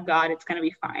man of God. It's gonna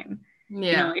be fine.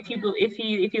 Yeah. You know,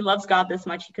 if he loves God this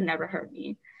much, he could never hurt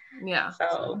me. Yeah.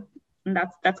 So And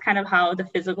that's kind of how the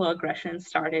physical aggression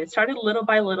started. It started little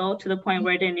by little to the point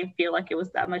where it didn't even feel like it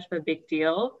was that much of a big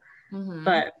deal.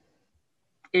 But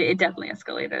it definitely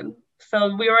escalated.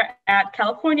 So we were at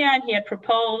California and he had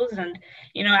proposed, and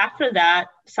after that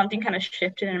something kind of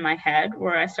shifted in my head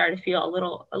where I started to feel a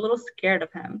little scared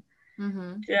of him.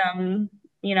 When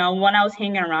I was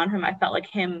hanging around him, I felt like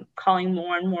him calling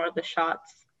more and more of the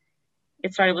shots.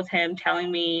 It started with him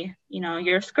telling me,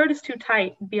 your skirt is too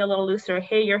tight, be a little looser.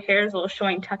 Hey, your hair is a little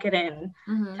showing, tuck it in,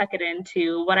 tuck it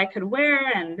into what I could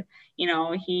wear. And,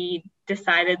 he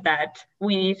decided that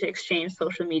we need to exchange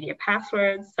social media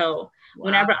passwords. So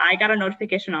whenever I got a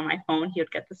notification on my phone, he would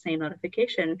get the same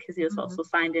notification because he was also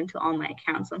signed into all my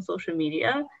accounts on social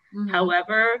media.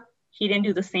 However, he didn't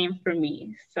do the same for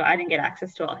me. So I didn't get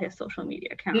access to all his social media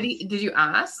accounts. Did you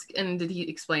ask, and did he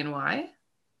explain why?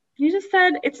 He just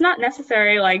said, it's not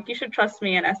necessary. Like, you should trust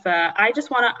me, Anessa. I just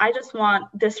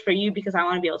want this for you because I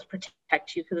want to be able to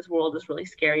protect you because this world is really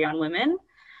scary on women.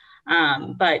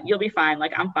 But you'll be fine.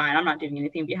 Like, I'm fine. I'm not doing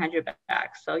anything behind your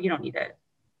back. So you don't need it.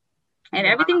 And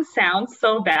everything sounds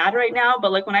so bad right now.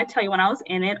 But like, when I tell you, when I was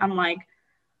in it, I'm like,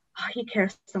 oh, he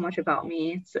cares so much about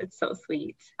me. It's so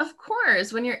sweet. Of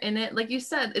course, when you're in it, like you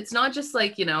said, it's not just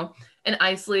like, an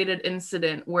isolated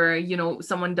incident where,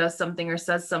 someone does something or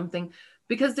says something,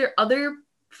 because there are other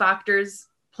factors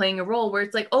playing a role where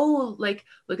it's like, oh, like,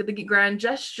 look at the grand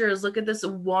gestures, look at this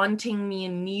wanting me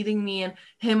and needing me, and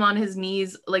him on his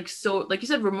knees, like, so, like you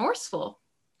said, remorseful.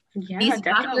 Yeah, these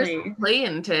definitely factors play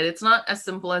into it. It's not as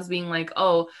simple as being like,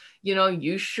 oh,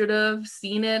 you should have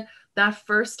seen it that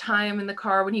first time in the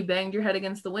car when he banged your head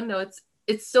against the window.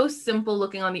 It's so simple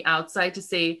looking on the outside to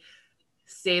say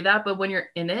that, but when you're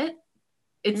in it,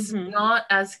 it's not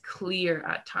as clear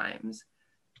at times.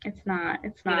 It's not.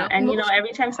 And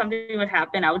every time something would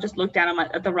happen, I would just look down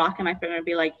at the rock in my finger and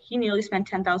be like, he nearly spent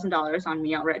 $10,000 on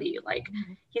me already. Like,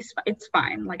 it's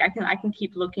fine. Like, I can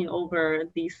keep looking over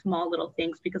these small little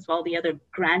things because of all the other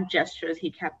grand gestures he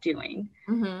kept doing.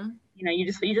 You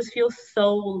just feel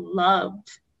so loved.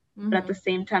 But at the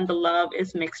same time, the love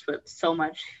is mixed with so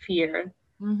much fear.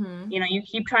 You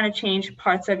keep trying to change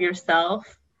parts of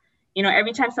yourself.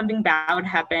 Every time something bad would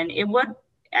happen, it would,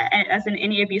 as in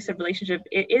any abusive relationship,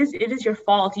 it is your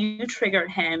fault. You triggered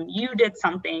him. You did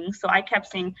something. So I kept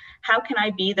saying, how can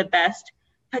I be the best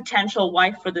potential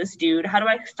wife for this dude? How do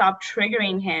I stop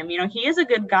triggering him? He is a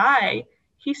good guy.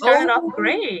 He started off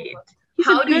great.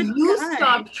 How do you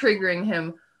stop triggering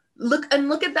him? Look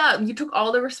at that. You took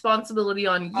all the responsibility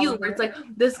on you, where it's like,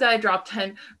 this guy dropped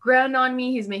 10 grand on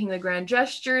me. He's making the grand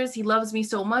gestures. He loves me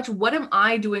so much. What am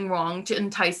I doing wrong to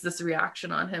entice this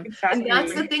reaction on him? Exactly. And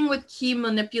that's the thing with key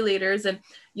manipulators. And,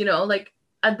 like,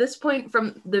 at this point,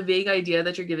 from the vague idea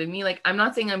that you're giving me, like, I'm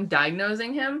not saying I'm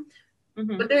diagnosing him,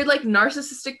 but they're like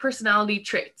narcissistic personality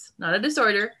traits, not a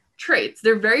disorder, traits.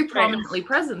 They're very prominently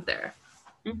present there.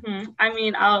 I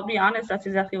mean, I'll be honest, that's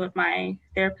exactly what my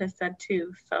therapist said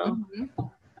too. So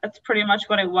that's pretty much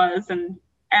what it was. And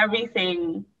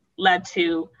everything led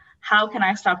to, how can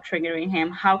I stop triggering him?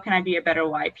 How can I be a better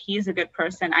wife? He's a good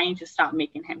person. I need to stop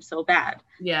making him so bad.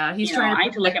 Yeah, he's trying I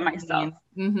need to look at myself.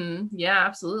 Yeah,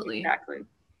 absolutely.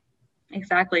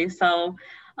 Exactly. So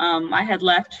I had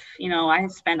left, I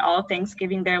had spent all of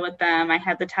Thanksgiving there with them. I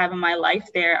had the time of my life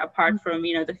there, apart from,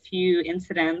 the few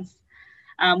incidents.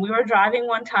 We were driving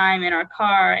one time in our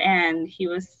car, and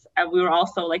we were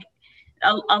also like,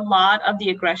 a lot of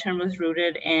the aggression was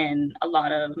rooted in a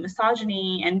lot of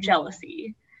misogyny and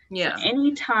jealousy. Yeah. So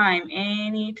anytime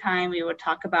we would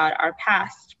talk about our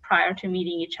past prior to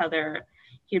meeting each other,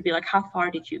 he'd be like, how far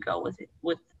did you go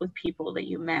with people that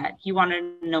you met? He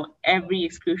wanted to know every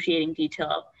excruciating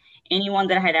detail of anyone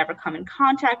that I had ever come in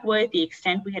contact with, the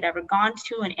extent we had ever gone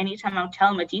to. And anytime I would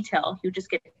tell him a detail, he would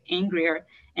just get angrier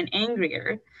and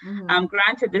angrier.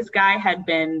 Granted, this guy had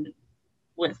been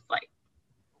with like,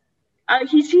 I'll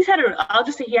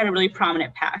just say he had a really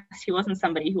prominent past. He wasn't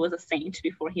somebody who was a saint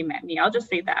before he met me. I'll just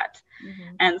say that.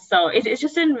 And so it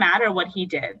just didn't matter what he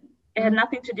did. It had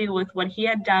nothing to do with what he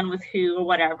had done with who or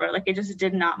whatever. Like, it just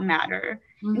did not matter.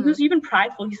 And he was even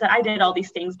prideful. He said, I did all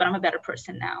these things, but I'm a better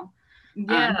person now.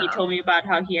 He told me about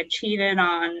how he had cheated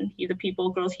on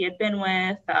the girls he had been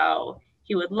with, how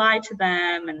he would lie to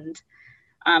them and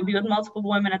be with multiple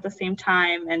women at the same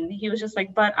time. And he was just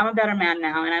like, but I'm a better man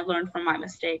now, and I learned from my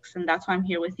mistakes, and that's why I'm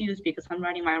here with you, is because I'm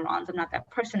righting my wrongs. I'm not that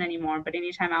person anymore. But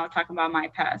anytime I would talk about my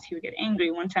past, he would get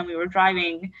angry. One time we were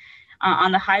driving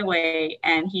on the highway,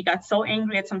 and he got so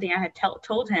angry at something I had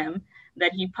told him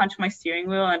that he punched my steering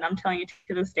wheel. And I'm telling you,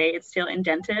 to this day, it's still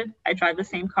indented. I drive the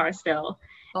same car still.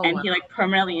 He like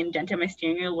permanently indented my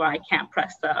steering wheel where I can't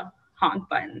press the honk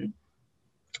button.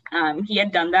 He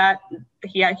had done that.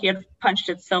 He had punched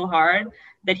it so hard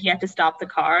that he had to stop the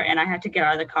car, and I had to get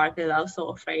out of the car because I was so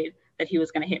afraid that he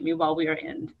was going to hit me while we were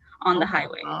on the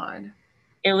highway. God.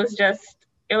 It was just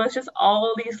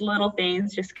all these little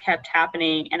things just kept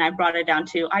happening, and I brought it down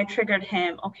to, I triggered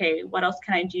him. Okay, what else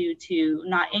can I do to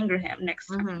not anger him next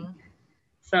time?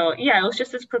 So yeah, it was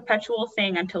just this perpetual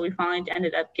thing until we finally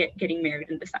ended up getting married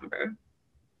in December.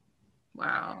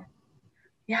 Wow.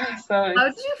 Yeah. So how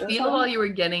did you feel while you were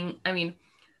getting? I mean,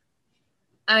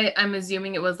 I'm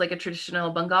assuming it was like a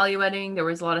traditional Bengali wedding. There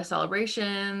was a lot of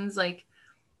celebrations. Like,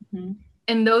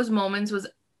 in those moments,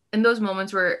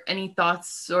 were any thoughts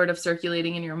sort of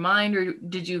circulating in your mind, or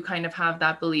did you kind of have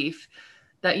that belief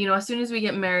that, you know, as soon as we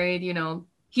get married, you know,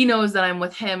 he knows that I'm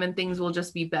with him and things will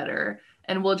just be better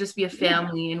and we'll just be a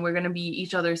family and we're going to be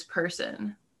each other's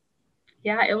person?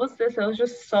 Yeah, it was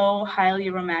just so highly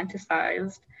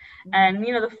romanticized. And,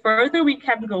 you know, the further we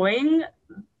kept going,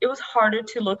 it was harder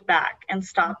to look back and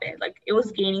stop it. Like, it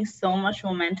was gaining so much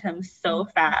momentum so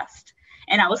fast.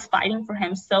 And I was fighting for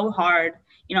him so hard.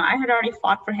 You know, I had already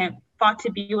fought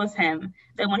to be with him.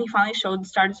 That when he finally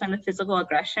started showing the physical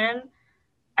aggression,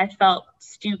 I felt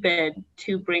stupid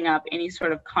to bring up any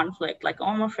sort of conflict. Like, oh,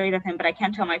 I'm afraid of him, but I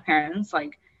can't tell my parents.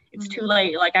 Like, it's too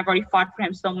late. Like, I've already fought for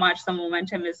him so much. The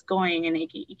momentum is going and it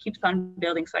keeps on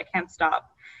building, so I can't stop.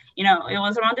 You know, it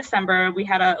was around December. We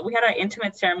had an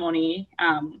intimate ceremony.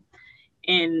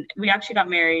 We actually got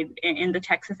married in the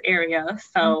Texas area.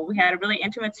 So we had a really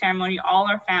intimate ceremony. All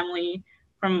our family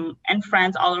and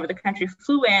friends all over the country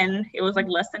flew in. It was like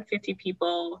less than 50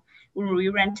 people. We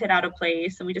rented out a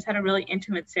place and we just had a really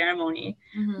intimate ceremony.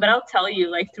 But I'll tell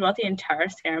you, like, throughout the entire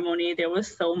ceremony, there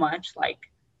was so much, like,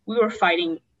 we were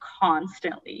fighting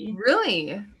constantly.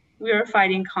 Really? We were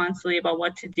fighting constantly about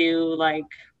what to do. Like,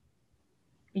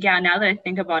 yeah, now that I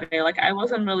think about it, like, I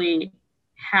wasn't really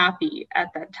happy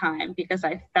at that time because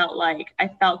I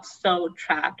felt so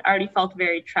trapped. I already felt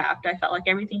very trapped. I felt like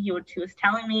everything he was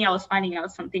telling me, I was finding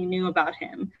out something new about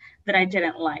him that I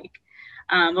didn't like.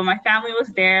 But my family was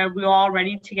there. We were all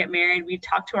ready to get married. We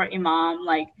talked to our imam.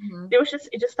 Like,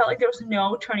 it just felt like there was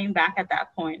no turning back at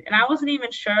that point. And I wasn't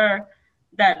even sure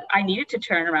that I needed to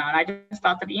turn around. I just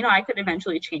thought that, you know, I could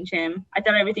eventually change him. I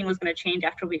thought everything was going to change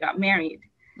after we got married.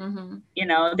 You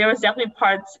know, there were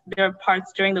parts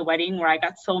during the wedding where I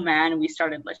got so mad and we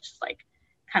started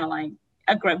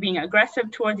being aggressive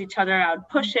towards each other. I would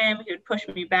push him, he would push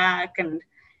me back, and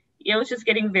it was just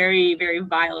getting very, very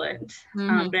violent.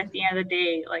 But at the end of the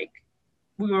day, like,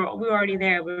 we were already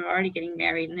there. We were already getting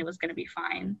married and it was going to be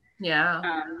fine.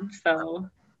 Yeah. So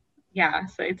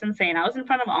it's insane. I was in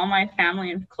front of all my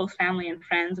family and close family and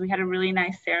friends. We had a really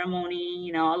nice ceremony.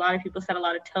 You know, a lot of people said a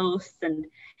lot of toasts and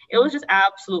it was just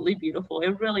absolutely beautiful.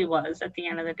 It really was at the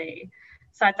end of the day.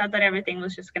 So I thought that everything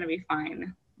was just going to be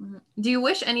fine. Do you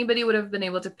wish anybody would have been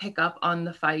able to pick up on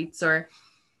the fights or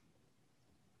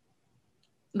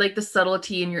like the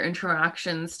subtlety in your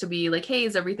interactions to be like, hey,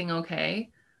 is everything okay?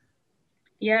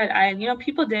 Yeah,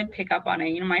 people did pick up on it.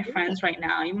 You know, my friends right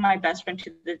now, even my best friend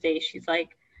to this day, she's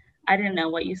like, I didn't know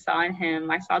what you saw in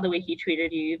him. I saw the way he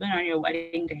treated you, even on your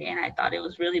wedding day, and I thought it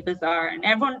was really bizarre. And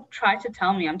everyone tried to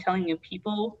tell me, I'm telling you,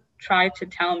 people tried to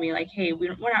tell me, like, hey,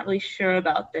 we're not really sure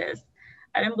about this.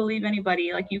 I didn't believe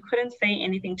anybody. Like, you couldn't say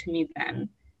anything to me then.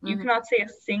 You could not say a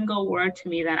single word to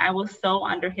me then. I was so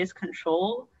under his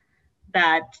control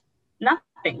that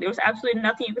nothing. There was absolutely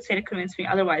nothing you could say to convince me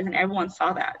otherwise, and everyone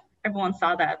saw that.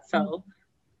 So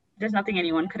there's nothing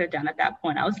anyone could have done at that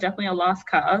point. I was definitely a lost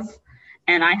cause.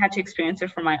 And I had to experience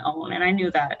it for my own. And I knew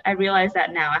that. I realized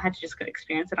that now. I had to just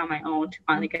experience it on my own to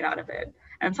finally get out of it.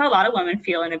 And that's how a lot of women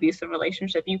feel in an abusive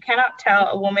relationship. You cannot tell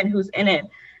a woman who's in it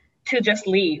to just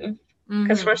leave.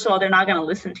 Because first of all, they're not going to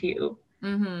listen to you.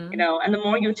 You know, and the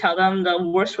more you tell them, the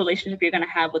worse relationship you're going to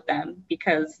have with them.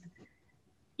 Because,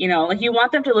 you know, like, you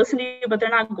want them to listen to you, but they're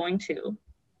not going to.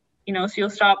 You know, so you'll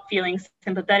stop feeling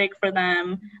sympathetic for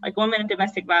them. Like, women in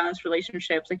domestic violence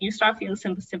relationships, like, you stop feeling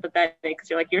sympathetic because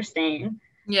you're like, you're staying,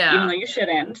 even though you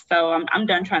shouldn't. So I'm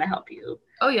done trying to help you.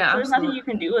 Oh yeah, so there's nothing you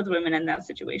can do with women in that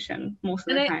situation most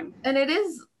of the time. And it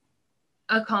is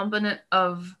a component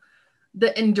of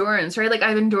the endurance, right? Like,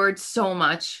 I've endured so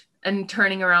much, and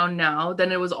turning around now,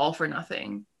 then it was all for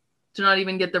nothing to not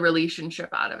even get the relationship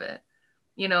out of it.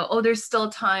 You know, oh, there's still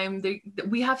time.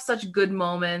 We have such good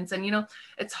moments. And, you know,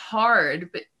 it's hard,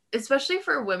 but especially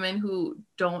for women who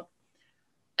don't,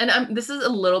 and this is a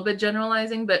little bit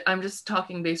generalizing, but I'm just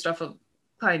talking based off of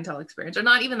clientele experience, or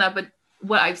not even that, but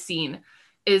what I've seen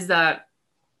is that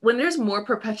when there's more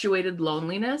perpetuated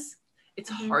loneliness, it's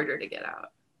harder to get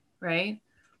out, right?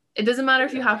 It doesn't matter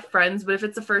if you have friends, but if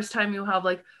it's the first time you have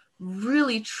like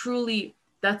really, truly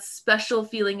that special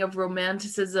feeling of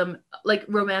romanticism, like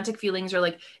romantic feelings or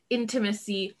like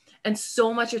intimacy and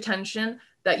so much attention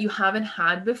that you haven't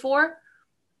had before,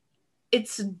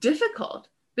 it's difficult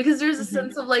because there's a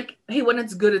sense of like, hey, when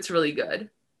it's good, it's really good.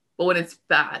 But when it's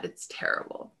bad, it's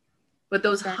terrible. But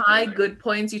those high good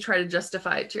points, you try to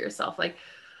justify it to yourself. Like,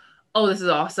 oh, this is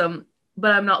awesome,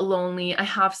 but I'm not lonely. I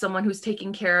have someone who's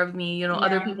taking care of me. You know,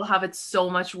 other people have it so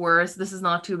much worse. This is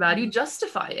not too bad. You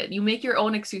justify it. You make your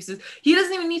own excuses. He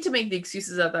doesn't even need to make the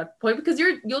excuses at that point because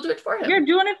you'll do it for him. You're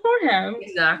doing it for him.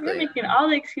 Exactly. You're making all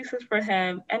the excuses for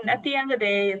him. And at the end of the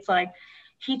day, it's like,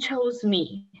 he chose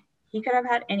me. He could have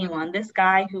had anyone. This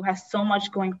guy who has so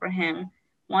much going for him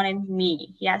wanted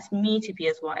me. He asked me to be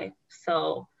his wife.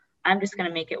 So I'm just going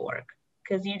to make it work.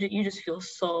 Because you just feel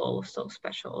so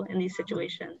special in these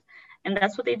situations. And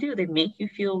that's what they do. They make you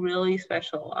feel really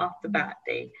special off the bat.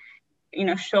 They, you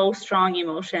know, show strong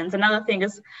emotions. Another thing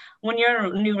is when you're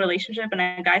in a new relationship and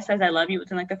a guy says, I love you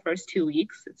within like the first 2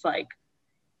 weeks, it's like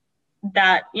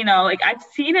that, you know, like I've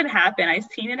seen it happen. I've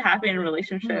seen it happen in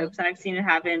relationships. And I've seen it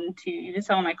happen to even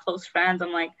some of my close friends.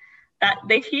 I'm like,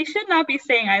 he should not be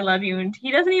saying, I love you. And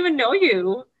he doesn't even know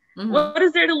you. What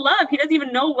is there to love? He doesn't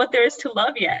even know what there is to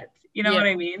love yet. You know what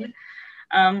I mean?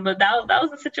 But that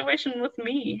was the situation with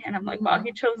me. And I'm like, wow,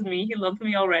 he chose me. He loves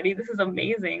me already. This is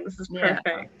amazing. This is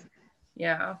perfect.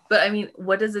 Yeah. But I mean,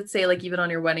 what does it say, like, even on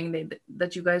your wedding day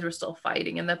that you guys were still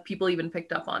fighting and that people even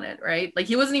picked up on it, right? Like,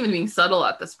 he wasn't even being subtle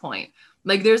at this point.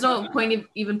 Like, there's no point of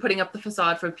even putting up the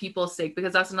facade for people's sake,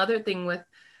 because that's another thing with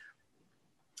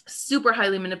super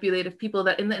highly manipulative people,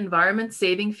 that in the environment,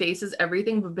 saving faces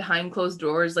everything, but behind closed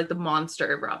doors, like the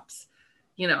monster erupts,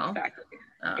 you know?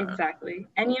 Exactly.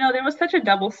 And, you know, there was such a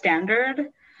double standard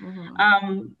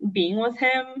being with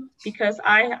him, because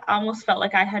I almost felt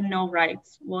like I had no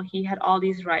rights. Well, he had all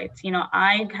these rights. You know,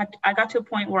 I got to a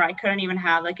point where I couldn't even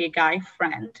have like a guy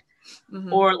friend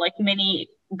or like many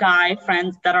guy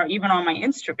friends that are even on my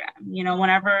Instagram. You know,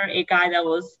 whenever a guy that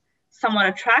was somewhat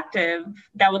attractive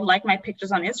that would like my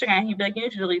pictures on Instagram, he'd be like, you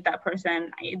need to delete that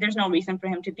person. There's no reason for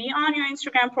him to be on your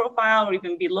Instagram profile or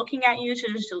even be looking at you,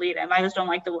 to just delete him. I just don't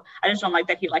like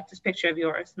that he liked this picture of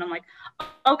yours. And I'm like,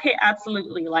 okay,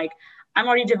 absolutely. Like, I'm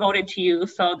already devoted to you.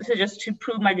 So this is just to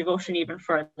prove my devotion even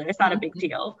further. It's not a big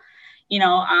deal. You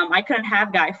know, I couldn't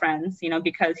have guy friends, you know,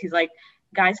 because he's like,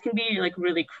 guys can be like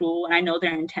really cruel, and I know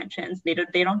their intentions.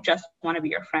 They don't just want to be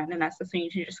your friend, and that's the thing. You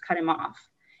should just cut him off.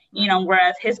 You know,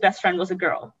 whereas his best friend was a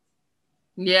girl.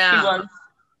 Yeah.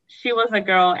 She was a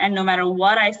girl. And no matter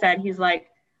what I said, he's like,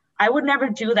 I would never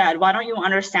do that. Why don't you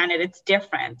understand it? It's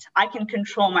different. I can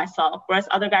control myself, whereas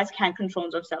other guys can't control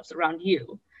themselves around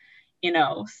you, you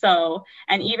know? So,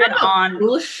 and even on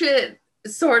bullshit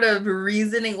sort of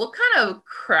reasoning, what kind of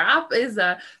crap is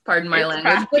that? Pardon my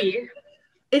language.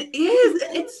 It is.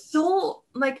 It's so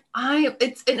like, and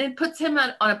it puts him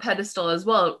on a pedestal as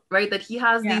well, right? That he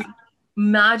has these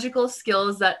magical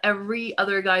skills that every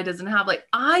other guy doesn't have. Like,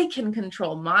 I can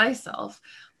control myself.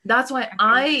 That's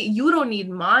why you don't need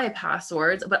my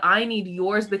passwords, but I need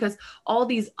yours, because all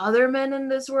these other men in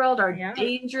this world are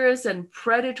dangerous and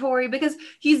predatory, because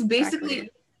he's basically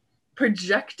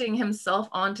projecting himself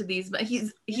onto these.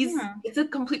 It's a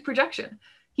complete projection.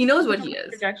 He knows what he is.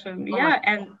 Projection.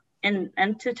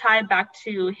 And to tie it back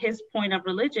to his point of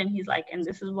religion, he's like, and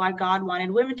this is why God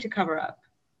wanted women to cover up.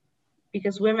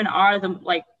 Because women are the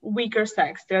like weaker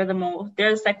sex. They're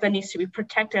the sex that needs to be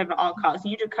protected at all costs.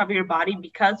 You need to cover your body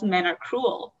because men are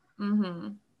cruel.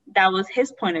 That was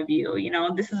his point of view. You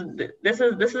know, this is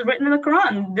written in the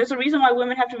Quran. There's a reason why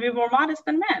women have to be more modest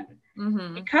than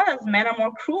men, because men are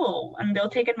more cruel and they'll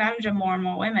take advantage of more and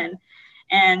more women.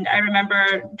 And I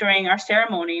remember during our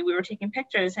ceremony, we were taking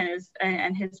pictures,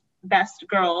 and his best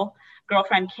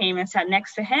girlfriend came and sat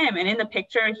next to him. And in the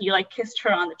picture, he like kissed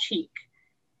her on the cheek.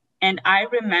 And I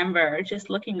remember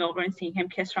just looking over and seeing him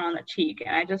kiss her on the cheek.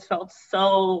 And I just felt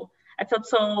so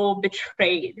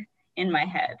betrayed in my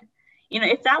head. You know,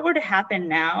 if that were to happen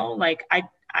now, like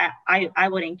I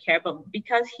wouldn't care. But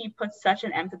because he put such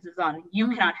an emphasis on, you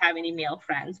cannot have any male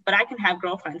friends, but I can have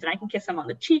girlfriends and I can kiss them on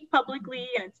the cheek publicly,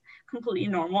 and it's completely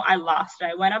normal. I lost it.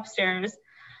 I went upstairs.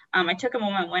 I took a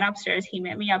moment, went upstairs. He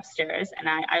met me upstairs, and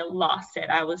I lost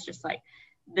it. I was just like,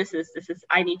 this is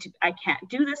I can't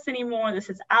do this anymore. This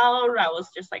is out. I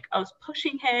was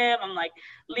pushing him. I'm like,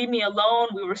 leave me alone.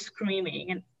 We were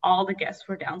screaming, and all the guests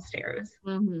were downstairs,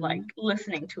 like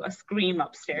listening to us scream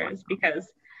upstairs,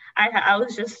 because I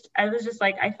was just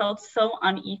like, I felt so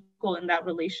unequal in that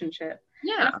relationship.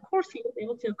 Yeah. And of course he was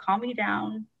able to calm me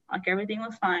down, like everything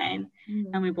was fine.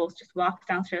 And we both just walked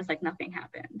downstairs like nothing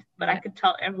happened. But I could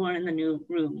tell everyone in the new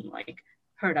room like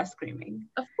heard us screaming.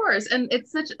 Of course. course. And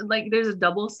it's such like, there's a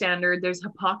double standard, there's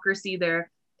hypocrisy there.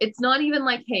 It's not even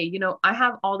like, hey, you know, I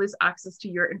have all this access to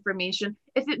your information.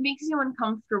 If it makes you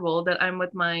uncomfortable that I'm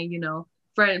with my, you know,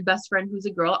 best friend who's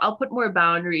a girl, I'll put more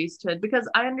boundaries to it because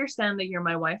I understand that you're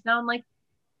my wife now. And like,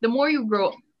 the more you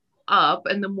grow up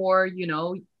and the more, you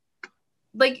know,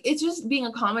 like, it's just being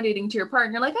accommodating to your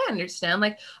partner. Like, I understand,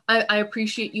 like, I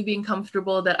appreciate you being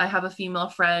comfortable that I have a female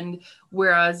friend,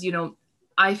 whereas, you know,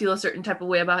 I feel a certain type of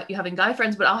way about you having guy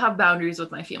friends, but I'll have boundaries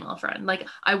with my female friend. Like,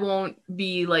 I won't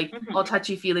be like all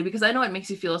touchy-feely because I know it makes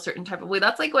you feel a certain type of way.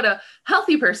 That's like what a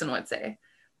healthy person would say,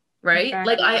 right?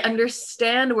 Exactly. Like, I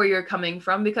understand where you're coming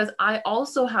from because I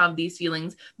also have these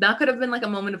feelings. That could have been like a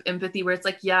moment of empathy where it's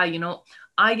like, yeah, you know,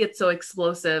 I get so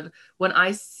explosive when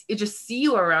I just see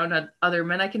you around other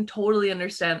men. I can totally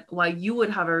understand why you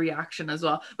would have a reaction as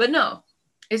well. But no,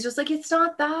 it's just like, it's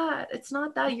not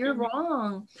that. You're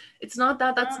wrong. It's not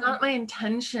that. That's not my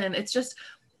intention. It's just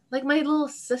like my little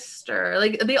sister.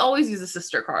 Like, they always use a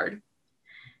sister card.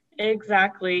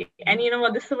 Exactly. And you know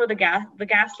what, this is where the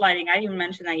gaslighting, I didn't even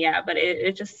mention that yet, but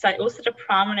it was such a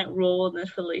prominent role in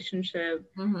this relationship.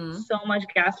 So much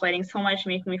gaslighting, so much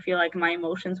making me feel like my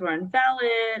emotions were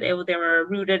invalid. They were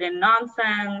rooted in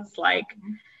nonsense. Like,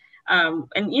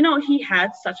 and you know, he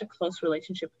had such a close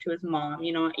relationship to his mom,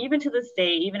 you know, even to this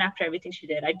day, even after everything she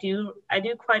did, I do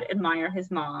quite admire his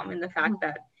mom and the fact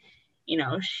that, you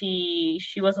know, she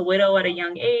was a widow at a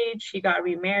young age. She got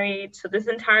remarried. So this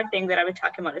entire thing that I've been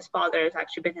talking about his father has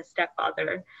actually been his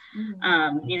stepfather.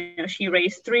 You know, she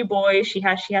raised 3 boys. She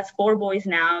has 4 boys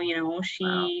now. You know,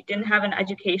 she didn't have an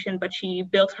education, but she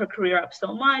built her career up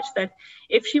so much that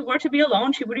if she were to be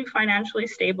alone, she would be financially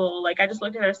stable. Like, I just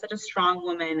looked at her as such a strong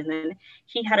woman. And then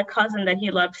he had a cousin that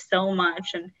he loved so much.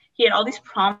 And he had all these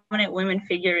prominent women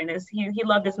figure in his, he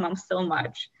loved his mom so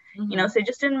much. You know, so it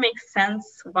just didn't make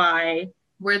sense why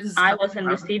I wasn't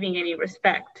receiving any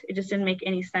respect. It just didn't make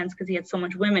any sense because he had so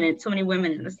many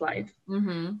women in his life.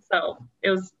 So it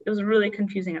was really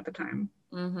confusing at the time.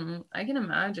 I can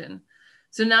imagine.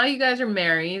 So now you guys are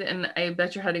married, and I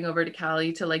bet you're heading over to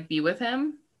Cali to like be with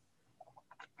him.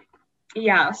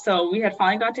 Yeah. So we had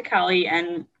finally got to Cali,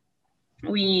 and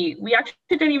we actually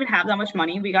didn't even have that much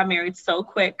money. We got married so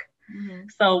quick.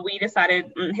 So we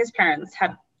decided, his parents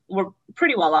were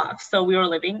pretty well off. So we were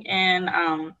living in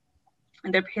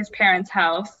his parents'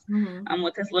 house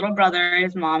with his little brother,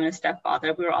 his mom, and his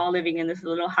stepfather. We were all living in this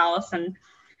little house, and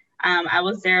I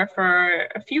was there for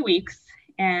a few weeks,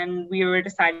 and we were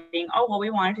deciding, what we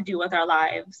wanted to do with our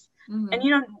lives. And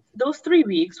you know, those 3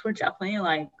 weeks were definitely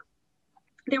like,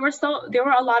 they were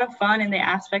a lot of fun in the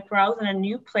aspect where I was in a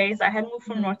new place. I had moved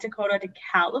from North Dakota to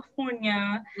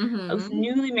California. I was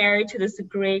newly married to this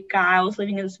great guy. I was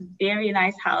living in this very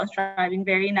nice house, driving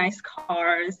very nice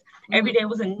cars. Every day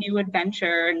was a new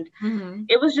adventure. And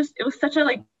it was such a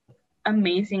like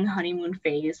amazing honeymoon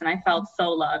phase. And I felt so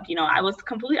loved. You know, I was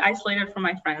completely isolated from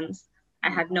my friends.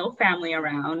 I had no family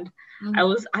around. I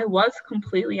was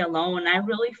completely alone. I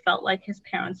really felt like his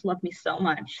parents loved me so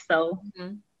much. So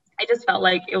I just felt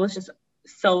like it was just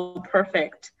so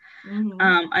perfect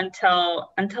until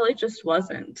it just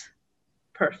wasn't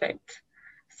perfect.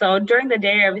 So during the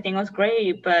day, everything was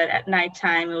great. But at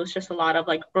nighttime, it was just a lot of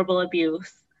like verbal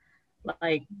abuse.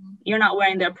 Like, you're not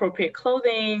wearing the appropriate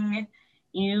clothing.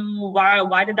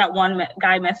 Why did that one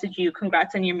guy message you?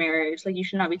 Congrats on your marriage. Like, you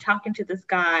should not be talking to this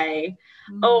guy.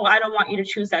 Oh, I don't want you to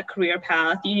choose that career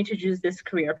path. You need to choose this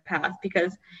career path.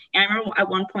 Because, and I remember at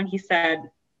one point he said,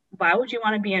 why would you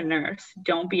want to be a nurse?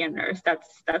 Don't be a nurse.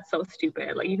 That's so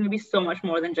stupid. Like, you can be so much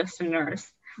more than just a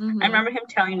nurse. I remember him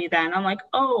telling me that, and I'm like,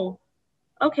 oh,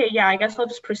 okay, yeah, I guess I'll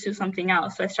just pursue something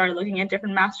else. So I started looking at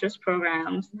different master's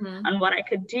programs on what I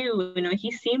could do. You know,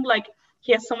 he seemed like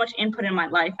he had so much input in my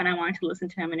life, and I wanted to listen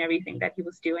to him and everything that he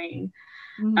was doing.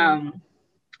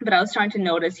 But I was trying to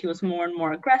notice he was more and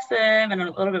more aggressive and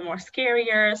a little bit more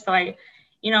scarier. So I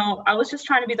was just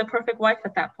trying to be the perfect wife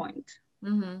at that point.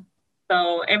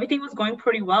 So everything was going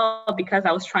pretty well because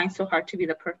I was trying so hard to be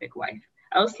the perfect wife.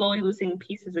 I was slowly losing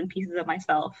pieces and pieces of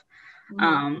myself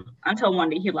until one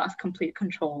day he lost complete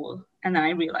control. And then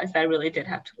I realized I really did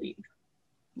have to leave.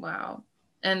 Wow.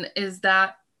 And is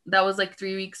that was like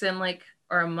 3 weeks in, like,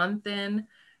 or a month in?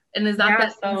 And is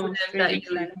that so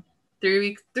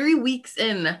 3 weeks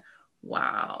in?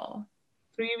 Wow.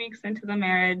 3 weeks into the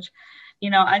marriage. You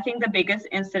know, I think the biggest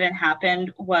incident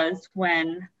happened was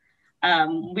when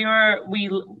we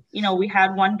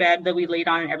had one bed that we laid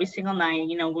on every single night.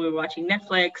 You know, we were watching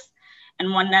Netflix,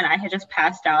 and one night I had just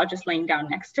passed out, just laying down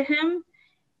next to him.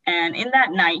 And in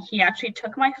that night, he actually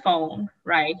took my phone,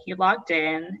 right? He logged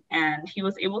in, and he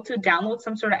was able to download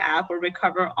some sort of app or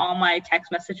recover all my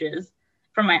text messages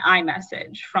from my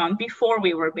iMessage from before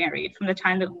we were married, from the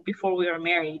time that before we were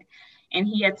married. And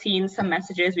he had seen some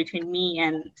messages between me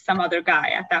and some other guy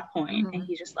at that point. And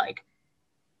he's just like,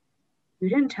 you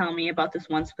didn't tell me about this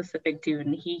one specific dude.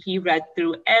 And he read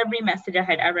through every message I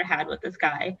had ever had with this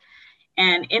guy.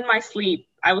 And in my sleep,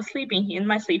 I was sleeping. In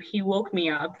my sleep, he woke me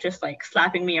up, just like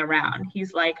slapping me around.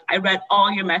 He's like, I read all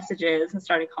your messages, and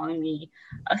started calling me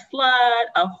a slut,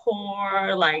 a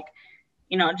whore, like,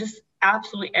 you know, just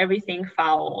absolutely everything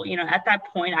foul. You know, at that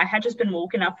point, I had just been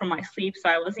woken up from my sleep, so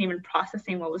I wasn't even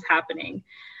processing what was happening.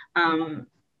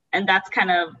 And that's kind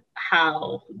of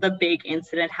how the big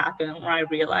incident happened, where I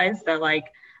realized that, like,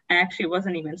 I actually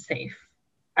wasn't even safe.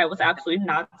 I was absolutely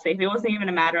not safe. It wasn't even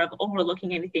a matter of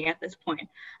overlooking anything at this point.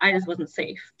 I just wasn't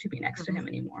safe to be next to him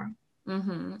anymore.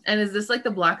 And is this like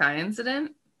the black eye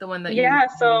incident? The one that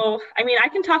so I mean, I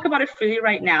can talk about it freely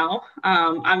right now.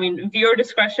 I mean, viewer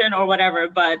discretion or whatever,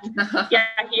 but yeah,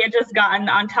 he had just gotten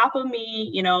on top of me,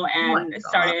 you know, and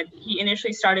he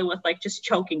initially started with like just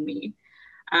choking me.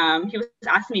 He was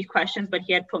asking me questions, but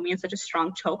he had put me in such a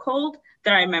strong chokehold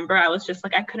that I remember I was just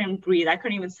like, I couldn't breathe. I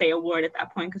couldn't even say a word at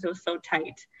that point because it was so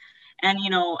tight. And,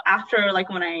 you know, after like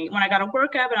when I got a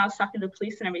workup and I was talking to the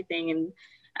police and everything, and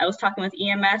I was talking with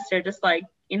EMS, they're just like,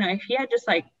 you know, if he had just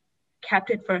like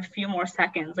kept it for a few more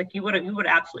seconds, like you would have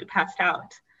absolutely passed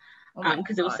out,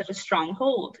 because it was such a strong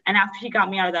hold. And after he got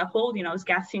me out of that hold, you know, I was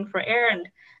gasping for air, and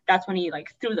that's when he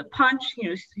like threw the punch. You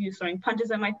know, he was throwing punches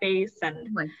at my face,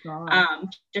 and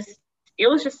it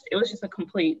was just a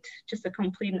complete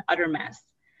and utter mess.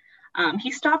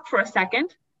 He stopped for a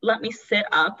second, let me sit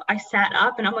up. I sat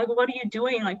up, and I'm like, what are you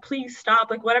doing? Like, please stop.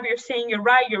 Like, whatever you're saying, you're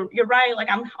right. You're right. Like,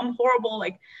 I'm horrible.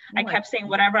 Like, I kept saying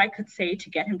whatever I could say to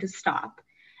get him to stop.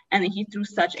 And then he threw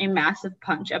such a massive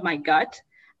punch at my gut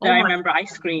that I remember I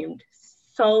screamed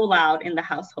so loud in the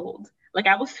household. Like,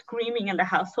 I was screaming in the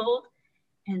household,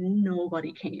 and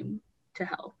nobody came to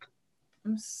help.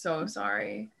 I'm so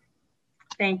sorry.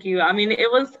 Thank you. I mean,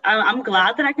 I'm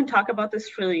glad that I can talk about this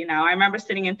freely now. I remember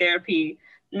sitting in therapy,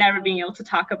 never being able to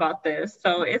talk about this.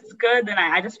 So it's good that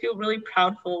I just feel really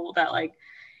proudful that, like,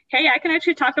 hey, I can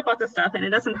actually talk about this stuff and it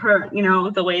doesn't hurt, you know,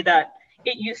 the way that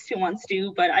it used to once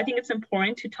do. But I think it's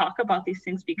important to talk about these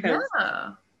things because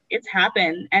it's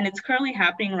happened, and it's currently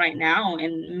happening right now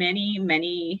in many,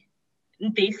 many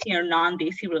Desi or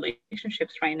non-Desi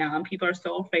relationships right now. And people are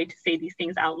so afraid to say these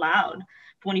things out loud.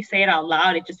 But when you say it out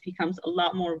loud, it just becomes a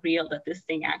lot more real that this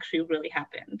thing actually really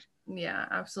happened. Yeah,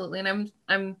 absolutely. And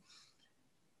I'm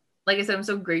like I said, I'm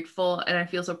so grateful, and I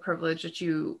feel so privileged that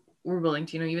you were willing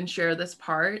to, you know, even share this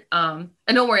part. And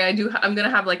don't worry, I'm gonna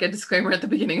have like a disclaimer at the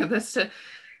beginning of this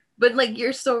but like,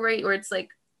 you're so right, where it's like,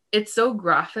 it's so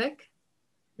graphic,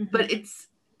 but it's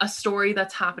a story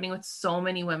that's happening with so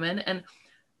many women. And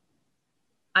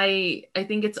I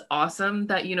think it's awesome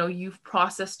that, you know, you've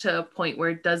processed to a point where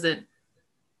it doesn't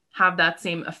have that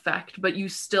same effect, but you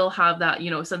still have that, you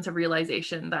know, sense of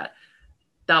realization that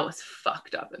that was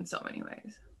fucked up in so many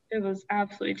ways. It was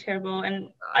absolutely terrible. And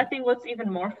I think what's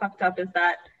even more fucked up is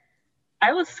that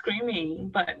I was screaming,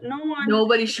 but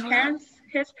nobody showed up.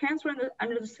 His parents were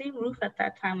under the same roof at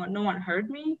that time when no one heard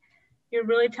me. You're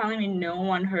really telling me no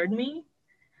one heard me?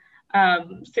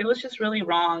 So it was just really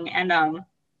wrong. And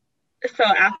so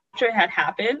after it had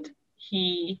happened,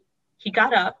 he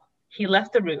got up, he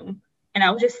left the room, and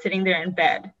I was just sitting there in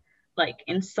bed, like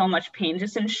in so much pain,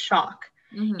 just in shock.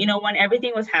 You know, when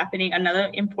everything was happening, another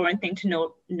important thing to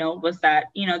note was that,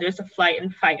 you know, there's a flight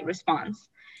and fight response.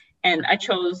 And I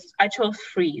chose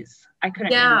freeze. I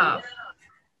couldn't move.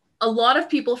 A lot of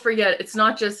people forget it's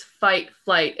not just fight,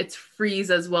 flight, it's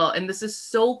freeze as well. And this is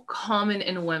so common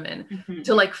in women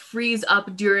to like freeze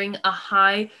up during a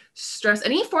high stress,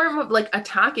 any form of like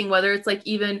attacking, whether it's like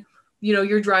even, you know,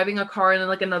 you're driving a car and then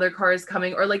like another car is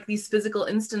coming, or like these physical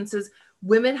instances.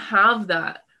 Women have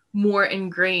that more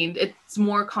ingrained. It's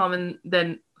more common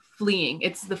than fleeing.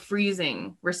 It's the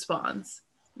freezing response.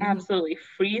 Absolutely.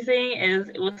 Freezing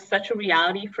it was such a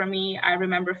reality for me. I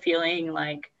remember feeling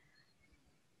like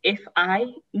if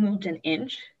I moved an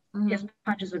inch, his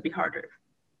punches would be harder.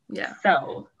 Yeah.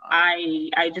 So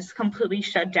I just completely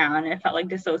shut down. It felt like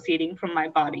dissociating from my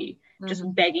body, just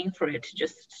begging for it to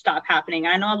just stop happening.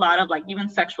 I know a lot of like even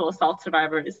sexual assault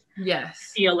survivors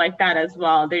feel like that as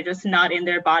well. They're just not in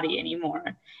their body anymore.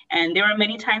 And there were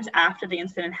many times after the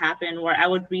incident happened where I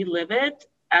would relive it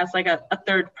as like a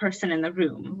third person in the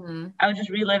room. I would just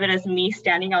relive it as me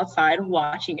standing outside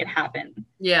watching it happen.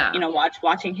 Yeah. You know,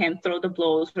 watching him throw the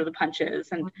blows or the punches.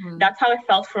 And that's how it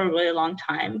felt for a really long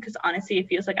time. Because honestly, it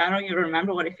feels like I don't even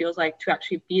remember what it feels like to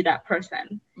actually be that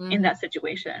person in that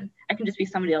situation. I can just be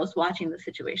somebody else watching the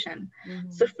situation.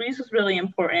 So freeze was really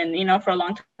important. You know, for a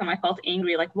long time, I felt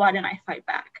angry. Like, why didn't I fight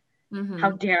back?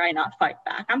 How dare I not fight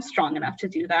back? I'm strong enough to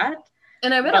do that.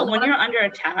 And I bet but when you're under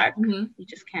attack, you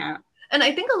just can't. And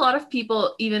I think a lot of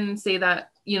people even say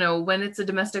that, you know, when it's a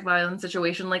domestic violence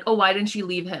situation, like, oh, why didn't she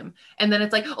leave him? And then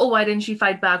it's like, oh, why didn't she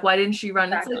fight back? Why didn't she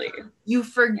run? Exactly. It's like you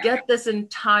forget this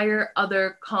entire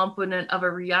other component of a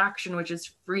reaction, which is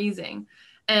freezing.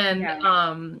 And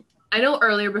I know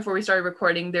earlier before we started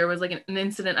recording, there was like an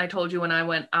incident I told you when I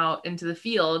went out into the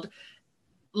field,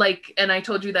 like, and I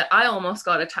told you that I almost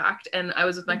got attacked and I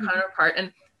was with my counterpart,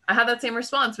 and I had that same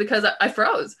response because I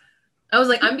froze. I was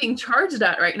like, I'm being charged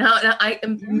at right now. And I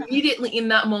immediately in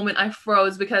that moment, I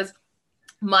froze because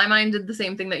my mind did the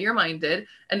same thing that your mind did.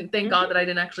 And thank God that I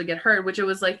didn't actually get hurt, which it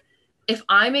was like, if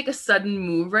I make a sudden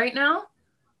move right now,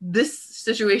 this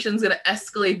situation is going to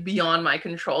escalate beyond my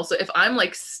control. So if I'm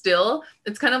like still,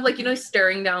 it's kind of like, you know,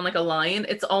 staring down like a lion.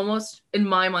 It's almost, in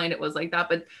my mind, it was like that.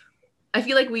 But I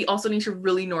feel like we also need to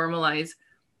really normalize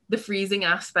the freezing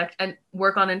aspect and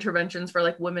work on interventions for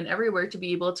like women everywhere to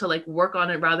be able to like work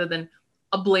on it rather than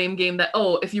a blame game that,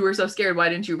 oh, if you were so scared, why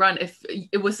didn't you run? If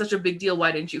it was such a big deal,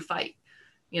 why didn't you fight?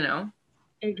 You know?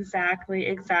 Exactly.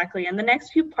 And the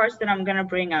next few parts that I'm going to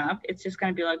bring up, it's just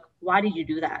going to be like, why did you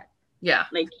do that? Yeah.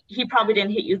 Like, he probably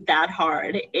didn't hit you that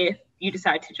hard if you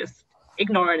decide to just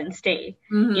ignore it and stay.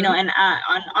 You know, and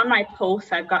on my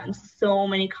posts, I've gotten so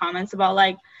many comments about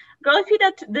like, girl, if he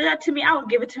did that to me, I would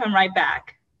give it to him right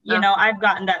back. You know, I've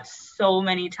gotten that so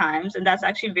many times, and that's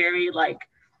actually very like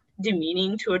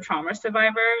demeaning to a trauma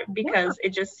survivor, because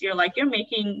it just, you're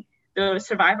making the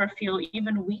survivor feel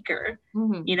even weaker,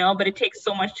 you know, but it takes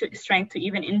so much strength to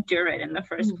even endure it in the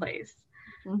first place.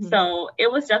 So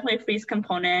it was definitely a freeze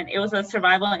component. It was a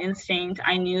survival instinct.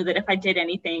 I knew that if I did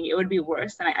anything, it would be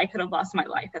worse, and I could have lost my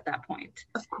life at that point.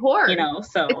 Of course. You know,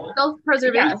 so it's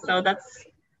self-preservation. Yeah, so that's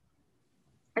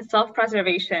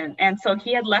self-preservation. And so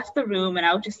he had left the room, and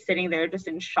I was just sitting there just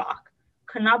in shock.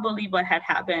 Could not believe what had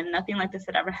happened. Nothing like this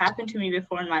had ever happened to me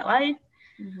before in my life.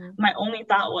 My only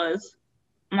thought was,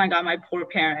 oh my God, my poor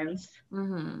parents.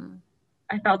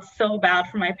 I felt so bad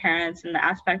for my parents in the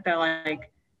aspect that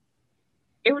like,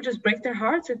 it would just break their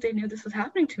hearts if they knew this was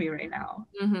happening to me right now.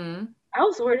 I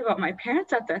was worried about my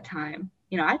parents at that time.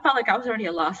 You know, I felt like I was already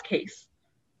a lost case.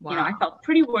 You know, I felt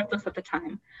pretty worthless at the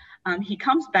time. He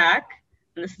comes back,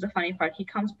 and this is the funny part, he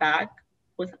comes back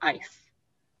with ice.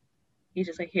 He's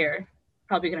just like, here,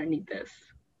 probably gonna need this.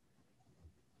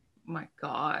 My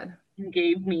God. He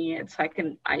gave me it so I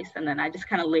can ice, and then I just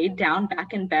kind of laid down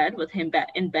back in bed with him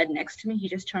in bed next to me. He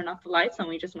just turned off the lights and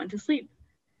we just went to sleep.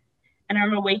 And I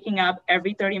remember waking up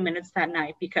every 30 minutes that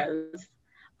night because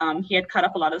he had cut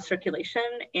up a lot of circulation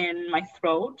in my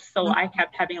throat. So I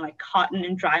kept having like cotton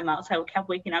and dry mouth. So I kept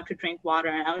waking up to drink water,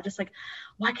 and I was just like,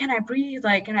 why can't I breathe?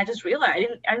 Like, and I just realized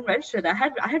I didn't register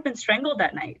that I had been strangled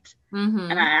that night.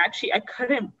 And I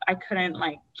couldn't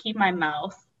like keep my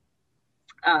mouth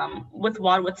with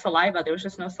water, with saliva. There was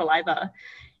just no saliva,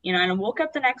 you know. And I woke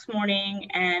up the next morning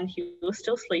and he was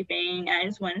still sleeping, and I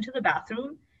just went into the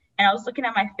bathroom and I was looking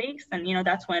at my face, and you know,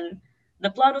 that's when the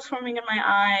blood was forming in my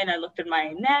eye, and I looked at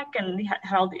my neck, and I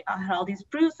had all these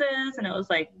bruises, and it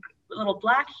was like a little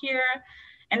black here.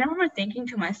 And I remember thinking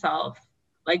to myself,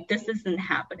 like, this isn't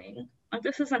happening. Like,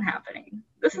 this isn't happening.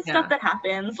 This is stuff that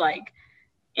happens like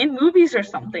in movies or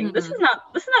something. This is not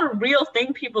a real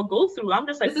thing people go through. I'm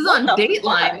just like, this is on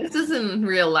Dateline. This isn't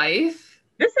real life.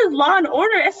 This is Law and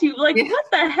Order SU. Like, what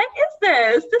the heck is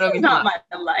this? This is not my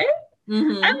life.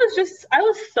 I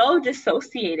was so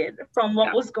dissociated from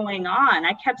what was going on.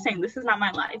 I kept saying, this is not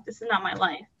my life. This is not my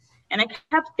life. And I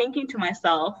kept thinking to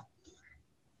myself,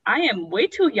 I am way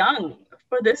too young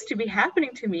for this to be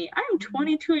happening to me. I am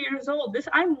 22 years old.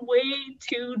 I'm way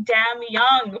too damn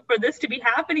young for this to be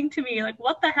happening to me. Like,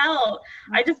 what the hell?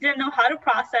 I just didn't know how to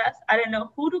process. I didn't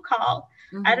know who to call.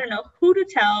 I didn't know who to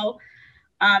tell.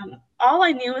 All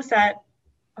I knew is that,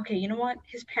 okay, you know what?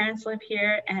 His parents live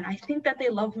here, and I think that they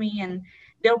love me, and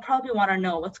they'll probably want to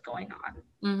know what's going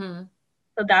on.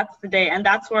 So that's the day. And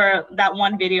that's where that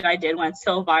one video I did went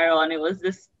so viral. And it was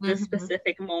this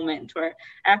specific moment where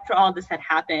after all this had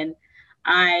happened,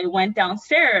 I went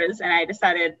downstairs and I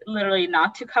decided literally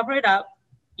not to cover it up.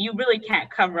 You really can't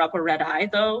cover up a red eye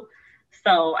though.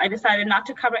 So I decided not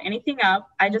to cover anything up.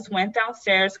 I just went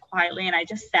downstairs quietly and I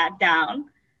just sat down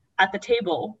at the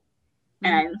table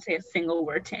and I didn't say a single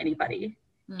word to anybody.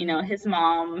 You know, his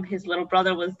mom, his little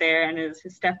brother was there, and his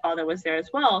stepfather was there as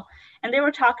well. And they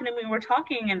were talking to me,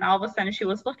 and all of a sudden she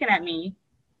was looking at me.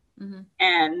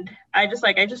 And I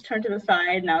just turned to the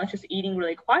side, and I was just eating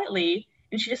really quietly.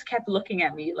 And she just kept looking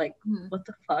at me like, what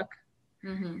the fuck?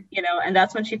 You know, and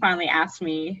that's when she finally asked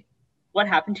me, what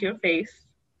happened to your face?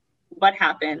 What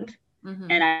happened?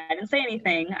 And I didn't say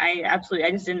anything. I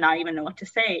just did not even know what to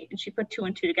say. And she put 2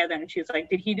 and 2 together, and she was like,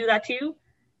 did he do that to you?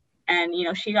 And, you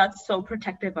know, she got so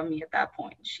protective of me at that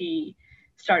point. She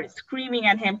started screaming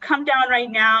at him, come down right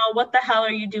now. What the hell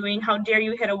are you doing? How dare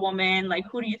you hit a woman? Like,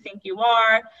 who do you think you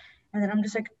are? And then I'm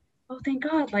just like, oh, thank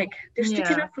God. Like, they're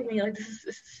sticking up for me. Like, this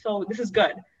is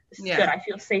good. This is good. I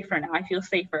feel safer now. I feel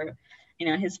safer. You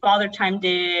know, his father chimed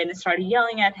in and started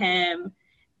yelling at him.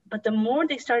 But the more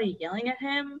they started yelling at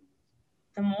him,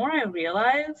 the more I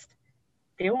realized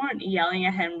they weren't yelling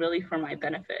at him really for my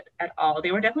benefit at all.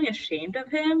 They were definitely ashamed of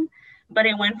him, but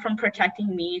it went from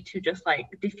protecting me to just like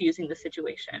diffusing the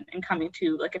situation and coming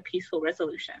to like a peaceful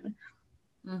resolution.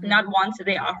 Not once did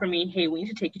they offer me, hey, we need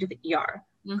to take you to the ER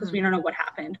because we don't know what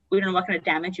happened. We don't know what kind of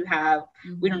damage you have.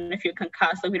 We don't know if you're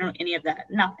concussed. Like, we don't know any of that.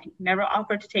 Nothing. Never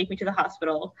offered to take me to the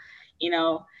hospital. You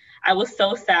know, I was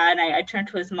so sad. I turned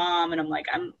to his mom and I'm like,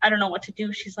 I don't know what to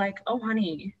do. She's like, oh,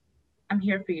 honey, I'm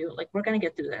here for you. Like, we're going to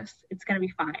get through this. It's going to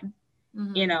be fine.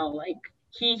 You know, like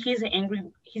he's an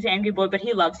angry boy, but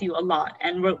he loves you a lot.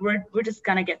 And we're just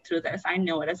going to get through this. I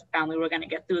know it. As a family, we're going to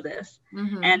get through this.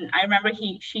 And I remember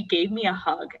she gave me a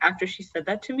hug after she said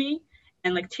that to me.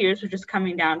 And like tears were just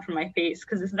coming down from my face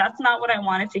because that's not what I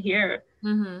wanted to hear. I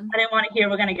didn't want to hear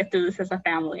we're going to get through this as a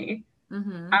family.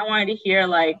 I wanted to hear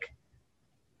like,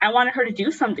 I wanted her to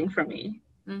do something for me,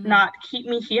 not keep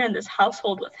me here in this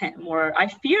household with him, or I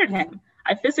feared him.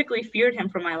 I physically feared him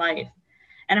for my life.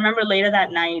 And I remember later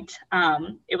that night,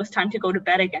 it was time to go to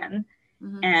bed again.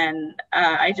 And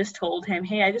I just told him,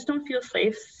 hey, I just don't feel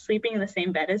safe sleeping in the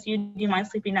same bed as you. Do you mind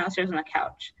sleeping downstairs on the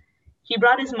couch? He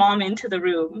brought his mom into the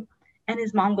room. And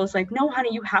his mom goes like, no, honey,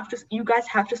 you guys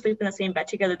have to sleep in the same bed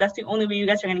together. That's the only way you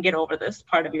guys are going to get over this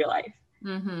part of your life.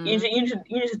 You need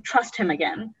to trust him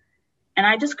again. And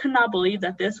I just could not believe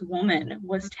that this woman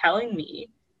was telling me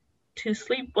to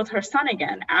sleep with her son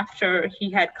again after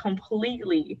he had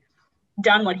completely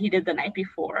done what he did the night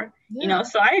before. You know,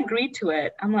 so I agreed to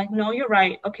it. I'm like, no, you're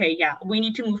right. Okay, yeah, we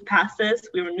need to move past this.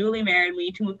 We were newly married. We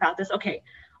need to move past this. Okay,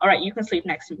 all right, you can sleep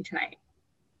next to me tonight.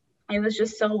 It was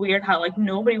just so weird how like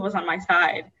nobody was on my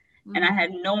side and I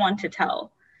had no one to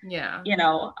tell. You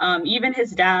know, even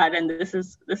his dad, and this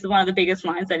is one of the biggest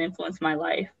lines that influenced my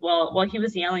life. Well, while he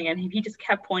was yelling at him, he just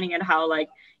kept pointing at how like,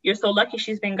 you're so lucky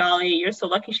she's Bengali, you're so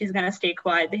lucky she's gonna stay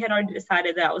quiet. They had already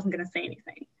decided that I wasn't gonna say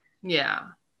anything.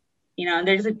 You know, and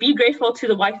they're just like, be grateful to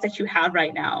the wife that you have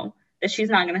right now, that she's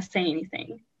not gonna say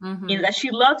anything. You know, that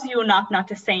she loves you enough not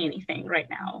to say anything right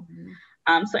now.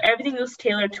 So everything was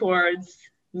tailored towards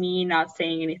me not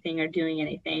saying anything or doing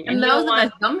anything. And that was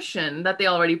an assumption that they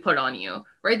already put on you,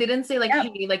 right? They didn't say like,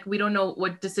 hey, like, we don't know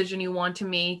what decision you want to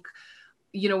make.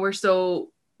 You know, we're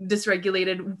so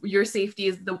dysregulated. Your safety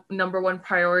is the number one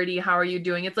priority. How are you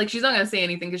doing? It's like, she's not going to say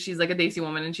anything because she's like a Desi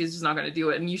woman and she's just not going to do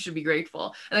it. And you should be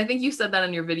grateful. And I think you said that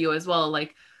in your video as well.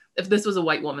 Like, if this was a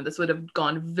white woman, this would have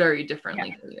gone very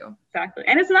differently for you. Exactly.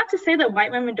 And it's not to say that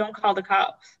white women don't call the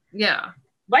cops.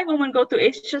 White women go through,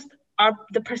 it's just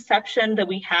the perception that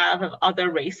we have of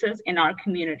other races in our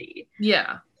community.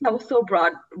 That was so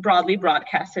broadly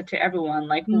broadcasted to everyone.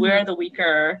 Like, we're the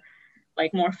weaker,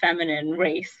 like more feminine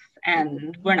race,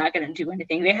 and we're not going to do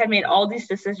anything. They had made all these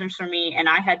decisions for me, and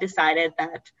I had decided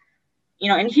that, you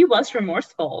know, and he was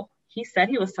remorseful. He said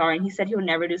he was sorry, and he said he would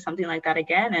never do something like that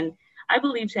again. And I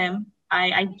believed him.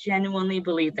 I genuinely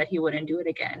believed that he wouldn't do it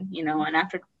again, you know. And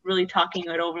after really talking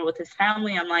it over with his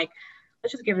family, I'm like,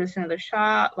 let's just give this another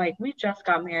shot. Like, we just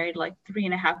got married like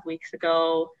 3.5 weeks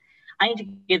ago. I need to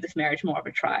give this marriage more of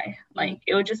a try. Like,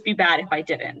 it would just be bad if I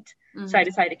didn't. So I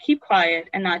decided to keep quiet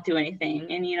and not do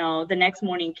anything. And, you know, the next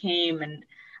morning came and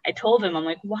I told him, I'm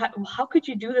like, what? How could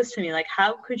you do this to me? Like,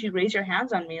 how could you raise your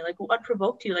hands on me? Like, what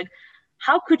provoked you? Like,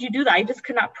 how could you do that? I just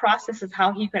could not process as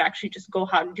how he could actually just go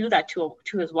out and do that to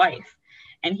his wife.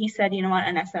 And he said, you know what,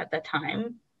 Anessa, at that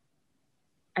time,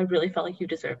 I really felt like you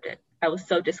deserved it. I was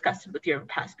so disgusted with your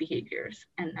past behaviors,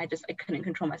 and I couldn't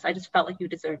control myself. I just felt like you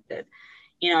deserved it.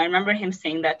 You know, I remember him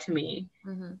saying that to me,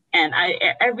 and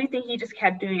everything he just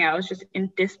kept doing, I was just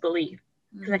in disbelief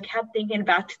because I kept thinking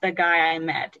back to the guy I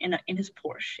met in his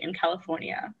Porsche in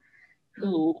California,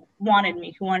 who wanted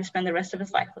me, who wanted to spend the rest of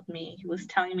his life with me. He was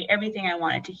telling me everything I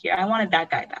wanted to hear. I wanted that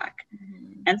guy back.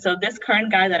 And so this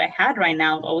current guy that I had right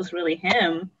now, what was really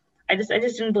him, I just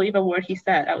didn't believe a word he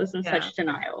said. I was in such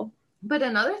denial. But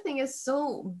another thing is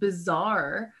so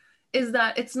bizarre is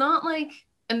that it's not like,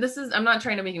 and this is, I'm not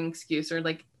trying to make an excuse or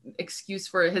like excuse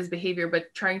for his behavior,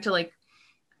 but trying to like,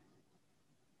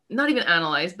 not even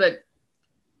analyze, but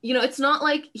you know, it's not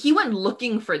like he went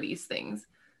looking for these things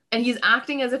and he's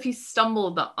acting as if he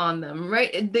stumbled on them, right?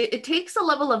 It takes a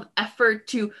level of effort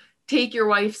to take your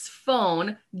wife's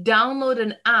phone, download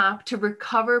an app to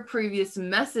recover previous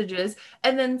messages,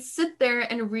 and then sit there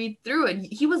and read through it.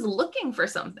 He was looking for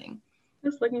something.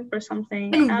 Just looking for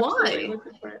something. And why?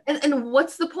 And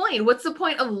what's the point? What's the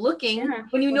point of looking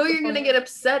when you know you're going to get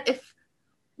upset if,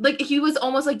 like, he was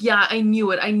almost like, yeah, I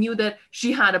knew it. I knew that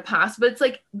she had a past. But it's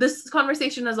like, this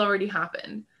conversation has already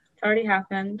happened. It's already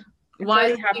happened. Why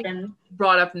is it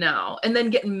brought up now? And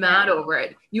then get mad over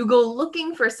it. You go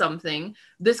looking for something.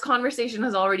 This conversation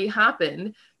has already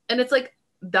happened. And it's like,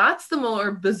 that's the more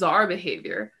bizarre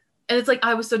behavior. And it's like,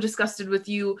 I was so disgusted with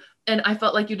you and I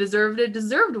felt like you deserved it.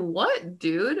 Deserved what,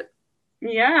 dude?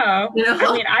 Yeah. You know?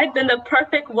 I mean, I've been the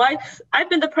perfect wife. I've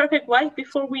been the perfect wife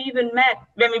before we even met.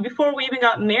 I mean, before we even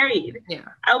got married. Yeah.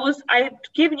 I had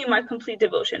given you my complete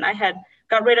devotion. I had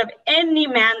got rid of any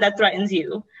man that threatens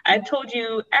you. I had told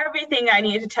you everything I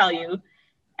needed to tell you.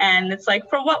 And it's like,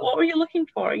 for what? What were you looking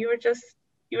for? You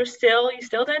still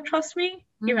didn't trust me?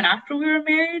 Mm-hmm. Even after we were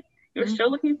married? You were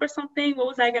still looking for something. What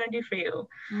was I going to do for you?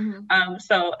 Mm-hmm.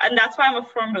 And that's why I'm a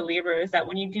firm believer is that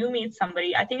when you do meet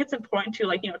somebody, I think it's important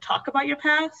to talk about your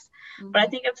past. Mm-hmm. But I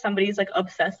think if somebody's like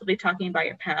obsessively talking about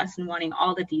your past and wanting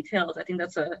all the details, I think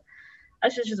that's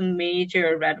just a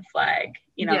major red flag.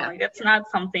 Like it's not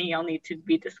something you'll need to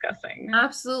be discussing.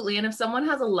 Absolutely. And if someone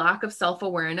has a lack of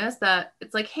self-awareness that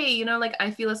it's like, hey, like I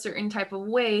feel a certain type of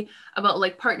way about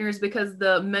like partners because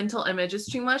the mental image is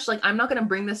too much. Like, I'm not going to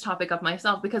bring this topic up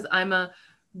myself because I'm a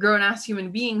grown ass human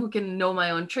being who can know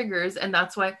my own triggers. And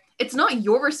that's why it's not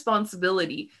your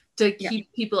responsibility to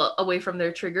keep people away from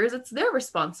their triggers. It's their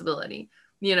responsibility,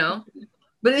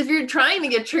 but if you're trying to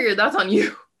get triggered, that's on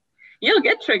you. You'll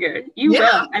get triggered. You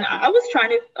will. And I was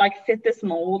trying to like fit this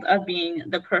mold of being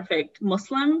the perfect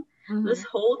Muslim. Mm-hmm. This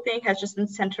whole thing has just been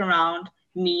centered around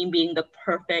me being the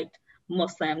perfect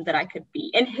Muslim that I could be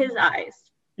in his eyes,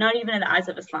 not even in the eyes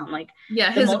of Islam. Like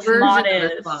his most version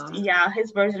modest, of Islam.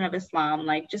 His version of Islam.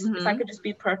 Like just if I could just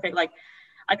be perfect, like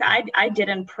I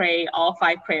didn't pray all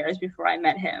 5 prayers before I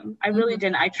met him. I really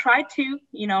didn't. I tried to,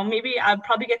 maybe I'd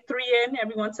probably get 3 in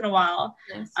every once in a while.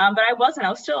 Yes. But I wasn't. I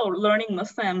was still learning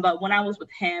Muslim. But when I was with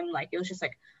him, like it was just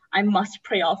like, I must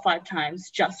pray all 5 times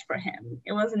just for him.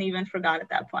 It wasn't even for God at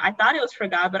that point. I thought it was for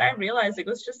God, but I realized it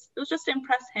was just to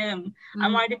impress him. Mm-hmm. I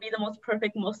wanted to be the most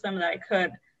perfect Muslim that I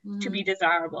could to be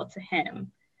desirable to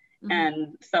him. Mm-hmm.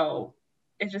 And so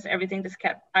it's just everything just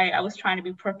kept, I was trying to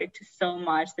be perfect to so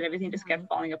much that everything just kept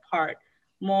falling apart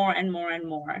more and more and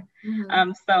more.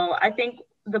 Mm-hmm. So I think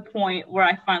the point where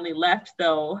I finally left,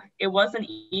 though, it wasn't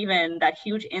even that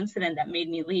huge incident that made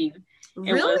me leave.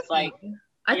 It was like,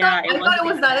 I thought it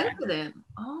was that incident.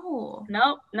 Oh.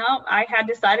 No, I had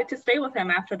decided to stay with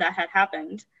him after that had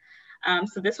happened.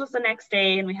 So this was the next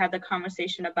day and we had the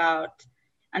conversation about,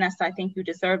 Anessa, I think you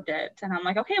deserved it. And I'm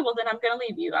like, okay, well then I'm going to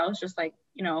leave you. I was just like,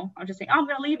 I'm just saying, I'm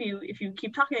going to leave you. If you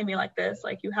keep talking to me like this,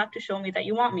 like you have to show me that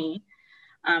you want me.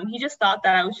 He just thought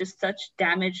that I was just such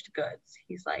damaged goods.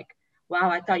 He's like, wow,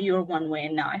 I thought you were one way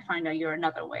and now I find out you're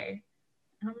another way.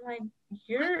 And I'm like,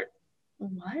 you're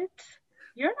what?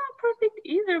 You're not perfect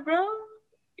either, bro.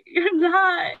 You're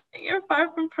not. You're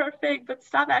far from perfect, but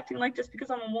stop acting like just because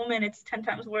I'm a woman, it's 10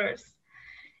 times worse.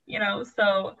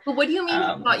 So. But what do you mean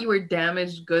he thought you were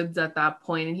damaged goods at that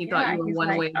point and he thought you were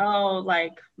one way? Oh,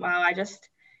 like, wow, I just,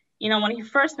 when he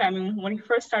first met me, when he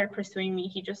first started pursuing me,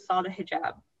 he just saw the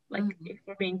hijab. Like, if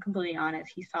we're being completely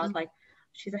honest, he saw like,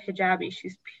 she's a hijabi,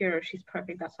 she's pure, she's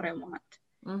perfect, that's what I want.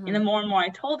 Mm-hmm. And the more and more I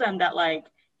told him that, like,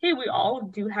 hey, we all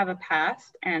do have a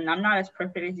past and I'm not as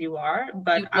perfect as you are,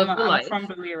 but I'm a firm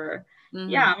believer. Mm-hmm.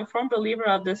 Yeah, I'm a firm believer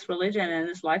of this religion and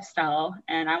this lifestyle,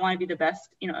 and I want to be the best,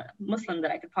 Muslim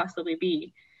that I could possibly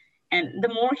be. And the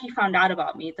more he found out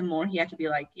about me, the more he had to be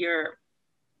like, you're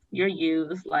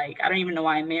used. Like, I don't even know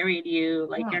why I married you.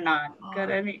 Like, you're not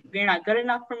good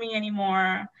enough for me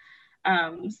anymore.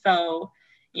 So,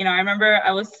 I remember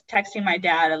I was texting my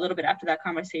dad a little bit after that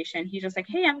conversation. He's just like,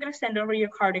 hey, I'm going to send over your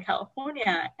car to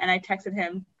California. And I texted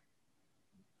him,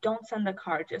 don't send the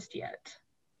car just yet.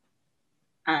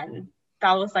 And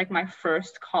that was like my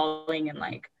first calling and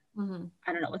like, I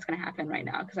don't know what's going to happen right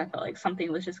now because I felt like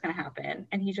something was just going to happen.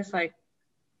 And he's just like,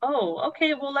 oh,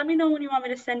 okay, well, let me know when you want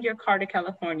me to send your car to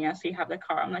California so you have the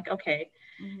car. I'm like, okay.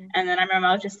 Mm-hmm. And then I remember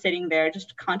I was just sitting there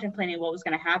just contemplating what was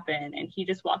going to happen. And he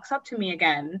just walks up to me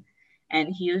again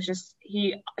And he was just,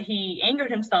 he angered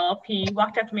himself. He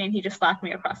walked up to me and he just slapped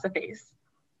me across the face.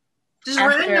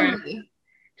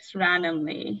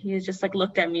 Randomly. He just like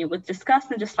looked at me with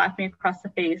disgust and just slapped me across the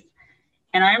face.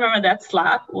 And I remember that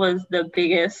slap was the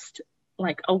biggest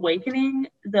like awakening,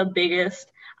 the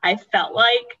biggest, I felt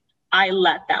like I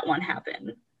let that one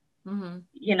happen. Mm-hmm.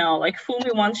 You know, like fool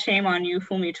me once, shame on you,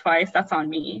 fool me twice, that's on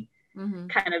me,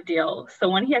 kind of deal. So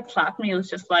when he had slapped me, it was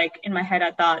just like in my head,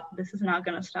 I thought, this is not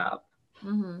going to stop.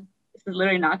 This is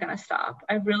literally not going to stop.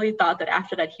 I really thought that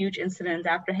after that huge incident,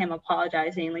 after him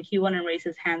apologizing, like he wouldn't raise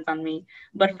his hands on me.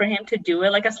 But for him to do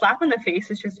it, like a slap in the face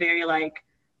is just very like,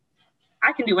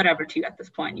 I can do whatever to you at this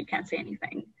point. You can't say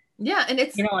anything. Yeah, and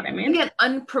it's, you know what I mean? Again,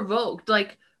 unprovoked.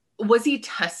 Like, was he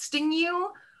testing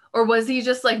you? Or was he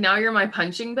just like, now you're my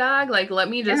punching bag? Like, let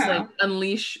me just like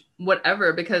unleash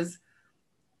whatever, because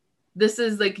this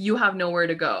is like, you have nowhere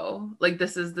to go. Like,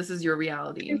 this is your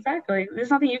reality. Exactly. There's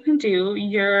nothing you can do.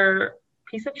 You're a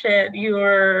piece of shit.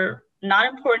 You're not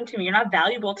important to me. You're not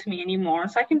valuable to me anymore.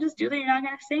 So I can just do that. You're not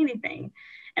going to say anything.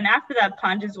 And after that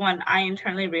punch is when I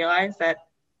internally realized that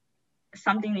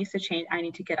something needs to change. I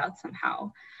need to get out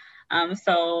somehow. I was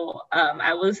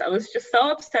just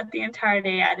so upset the entire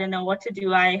day. I didn't know what to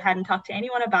do. I hadn't talked to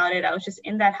anyone about it. I was just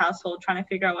in that household trying to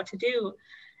figure out what to do.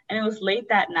 And it was late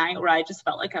that night where I just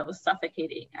felt like I was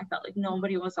suffocating. I felt like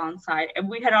nobody was on site. And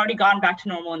we had already gone back to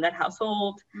normal in that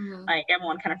household. Like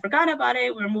everyone kind of forgot about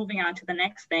it. We were moving on to the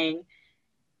next thing.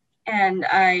 And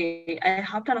I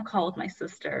hopped on a call with my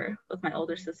sister, with my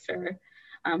older sister,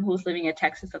 who was living in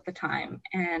Texas at the time.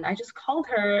 And I just called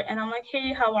her and I'm like,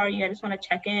 hey, how are you? I just want to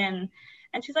check in.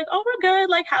 And she's like, oh, we're good.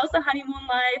 Like, how's the honeymoon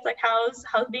life? Like, how's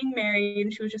being married?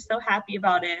 And she was just so happy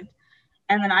about it.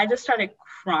 And then I just started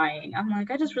crying. I'm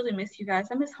like, I just really miss you guys.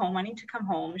 I miss home. I need to come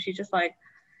home. She's just like,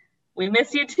 we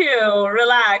miss you too.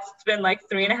 Relax. It's been like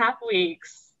 3.5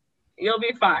 weeks. You'll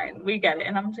be fine. We get it.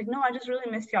 And I'm like, no, I just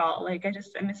really miss y'all. Like, I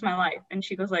miss my life. And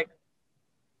she goes like,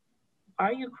 why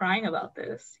are you crying about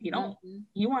this? You don't,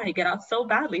 you want to get out so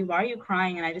badly. Why are you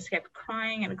crying? And I just kept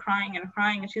crying and crying and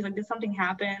crying. And she's like, did something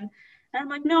happen? And I'm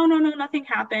like, no, nothing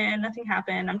happened. Nothing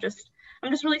happened. I'm just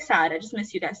really sad. I just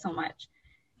miss you guys so much.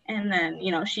 And then,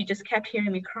 you know, she just kept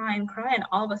hearing me cry and cry. And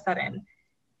all of a sudden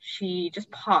she just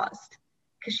paused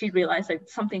because she realized like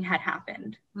something had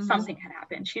happened. Something had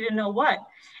happened. She didn't know what.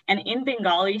 And in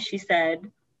Bengali, she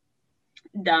said,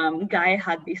 Gaye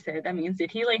hath dise, that means,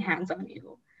 did he lay hands on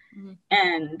you?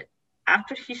 And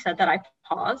after she said that, I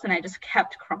paused and I just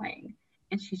kept crying.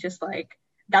 And she's just like,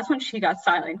 that's when she got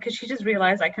silent because she just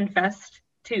realized I confessed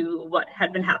to what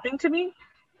had been happening to me.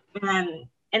 And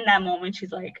in that moment,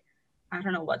 she's like, I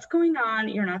don't know what's going on.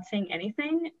 You're not saying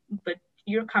anything, but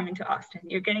you're coming to Austin.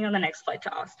 You're getting on the next flight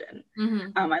to Austin.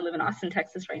 I live in Austin,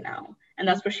 Texas right now. And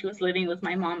that's where she was living with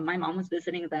my mom. My mom was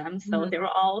visiting them. So they were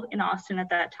all in Austin at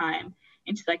that time.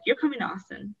 And she's like, you're coming to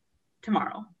Austin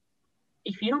tomorrow.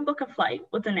 If you don't book a flight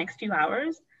within the next few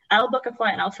hours, I'll book a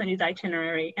flight and I'll send you the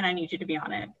itinerary and I need you to be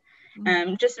on it.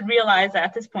 Just realize that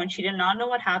at this point, she did not know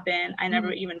what happened. I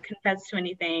never even confessed to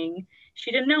anything.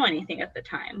 She didn't know anything at the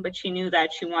time, but she knew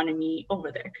that she wanted me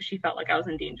over there because she felt like I was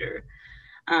in danger.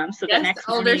 So the next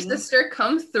older sister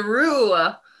comes through.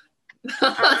 I'm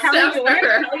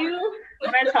tell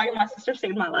you, my sister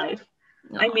saved my life.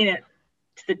 No. I mean it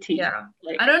to the T. Yeah.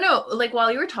 Like, I don't know. Like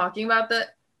while you were talking about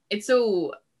that, it's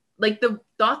so like the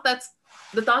thoughts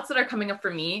that are coming up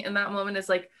for me in that moment is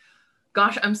like,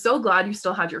 gosh, I'm so glad you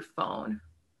still had your phone.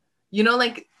 You know,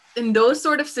 like in those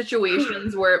sort of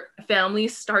situations where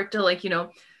families start to like, you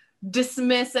know,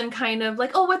 dismiss and kind of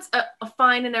like, oh, it's a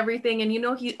fine and everything. And, you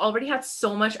know, he already had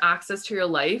so much access to your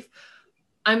life.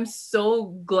 I'm so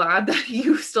glad that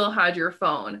you still had your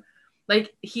phone.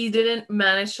 Like he didn't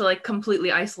manage to like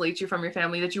completely isolate you from your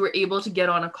family, that you were able to get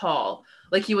on a call.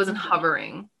 Like he wasn't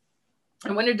hovering.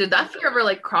 I wonder, did that fear ever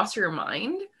like cross your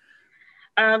mind?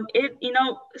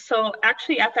 So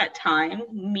actually at that time,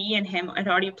 me and him had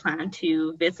already planned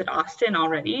to visit Austin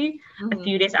already a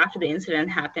few days after the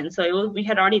incident happened. So we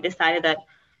had already decided that,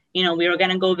 you know, we were going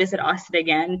to go visit Austin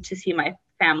again to see my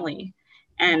family.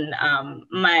 And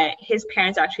his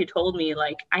parents actually told me,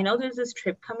 like, I know there's this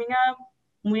trip coming up.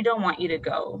 We don't want you to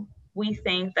go. We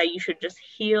think that you should just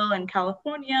heal in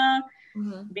California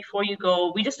before you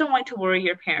go. We just don't want to worry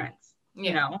your parents,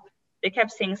 you know. They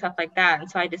kept saying stuff like that. And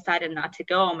so I decided not to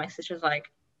go. And my sister's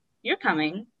like, you're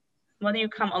coming. Whether you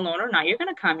come alone or not, you're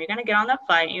going to come. You're going to get on that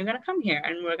flight and you're going to come here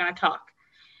and we're going to talk.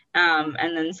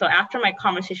 And then so after my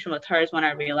conversation with her is when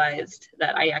I realized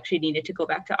that I actually needed to go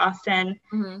back to Austin.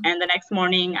 And the next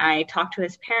morning I talked to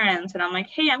his parents and I'm like,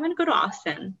 hey, I'm going to go to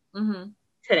Austin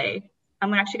today.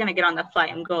 I'm actually going to get on the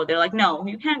flight and go. They're like, no,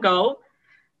 you can't go.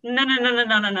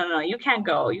 no, you can't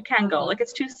go, like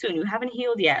it's too soon, you haven't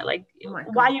healed yet, like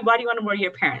why do you want to worry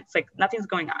your parents, like nothing's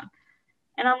going on.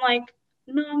 And I'm like,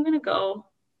 no, I'm gonna go.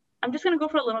 I'm just gonna go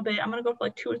for a little bit. I'm gonna go for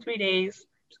like 2 or 3 days.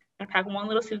 Just gonna pack one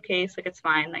little suitcase. Like it's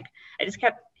fine. Like I just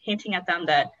kept hinting at them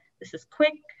that this is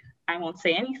quick. I won't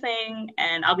say anything,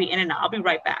 and I'll be in and out. I'll be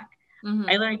right back.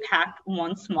 I literally packed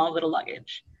one small little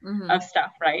luggage of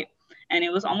stuff, right? And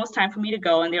it was almost time for me to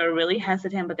go, and they were really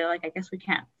hesitant. But they're like, I guess we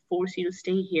can't force you to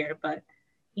stay here, but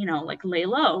you know, like lay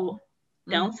low.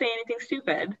 Don't say anything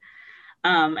stupid.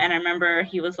 And I remember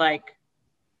he was like,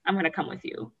 I'm gonna come with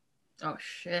you. Oh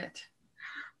shit.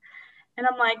 And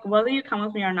I'm like, whether you come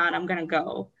with me or not, I'm gonna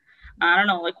go. I don't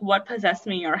know like what possessed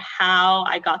me or how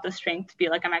I got the strength to be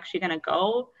like, I'm actually gonna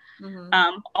go.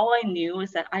 All I knew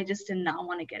is that I just did not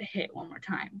want to get hit one more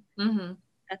time.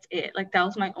 That's it. Like that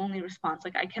was my only response.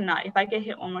 Like I cannot, if I get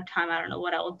hit one more time, I don't know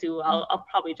what I will do. I'll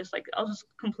probably just like, I'll just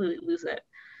completely lose it.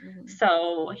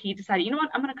 So he decided, you know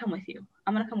what, I'm gonna come with you.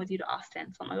 I'm gonna come with you to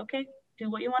Austin. So I'm like, okay, do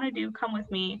what you want to do, come with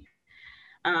me.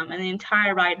 And the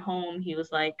entire ride home, he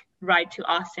was like, ride to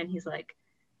Austin, he's like,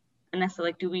 Anessa,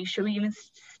 like, should we even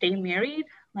stay married?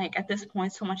 Like, at this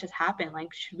point, so much has happened.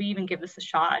 Like, should we even give this a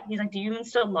shot? He's like, do you even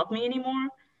still love me anymore?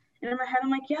 And in my head, I'm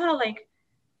like,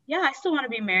 yeah, I still want to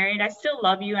be married. I still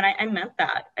love you. And I meant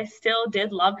that. I still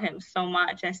did love him so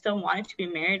much. I still wanted to be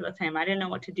married with him. I didn't know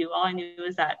what to do. All I knew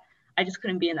is that I just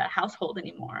couldn't be in that household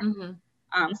anymore.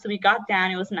 So we got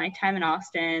down, it was nighttime in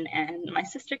Austin, and my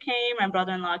sister came, my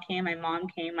brother-in-law came, my mom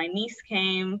came, my niece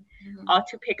came, all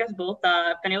to pick us both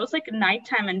up. And it was like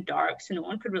nighttime and dark, so no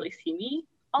one could really see me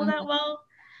all that well.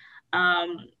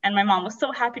 And my mom was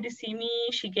so happy to see me.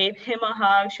 She gave him a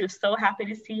hug. She was so happy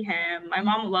to see him. My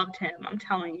mom loved him, I'm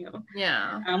telling you.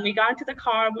 Yeah. We got into the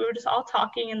car, we were just all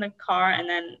talking in the car, and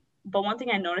then but one thing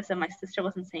I noticed that my sister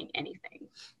wasn't saying anything.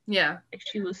 Yeah. Like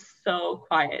she was so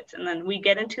quiet. And then we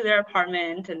get into their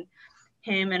apartment, and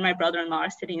him and my brother-in-law are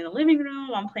sitting in the living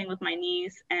room. I'm playing with my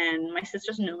niece, and my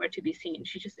sister's nowhere to be seen.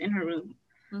 She's just in her room.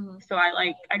 So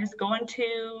I just go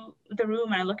into the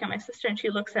room and I look at my sister, and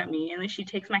she looks at me, and then she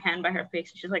takes my hand by her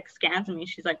face, and she's like scans me.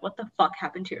 She's like, what the fuck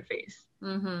happened to your face?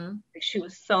 Like she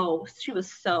was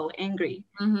so angry.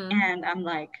 And I'm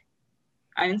like,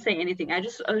 I didn't say anything. I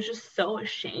was just so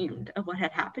ashamed of what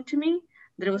had happened to me,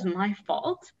 that it was my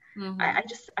fault. I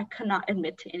could not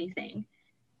admit to anything.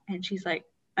 And she's like,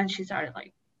 and she started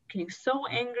like getting so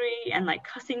angry and like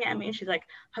cussing at me. And she's like,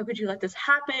 how could you let this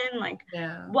happen? Like,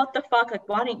 what the fuck? Like,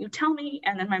 why didn't you tell me?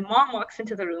 And then my mom walks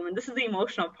into the room, and this is the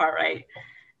emotional part, right?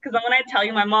 Because when I tell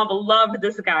you, my mom loved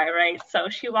this guy, right? So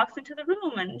she walks into the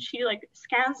room, and she like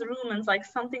scans the room, and is like,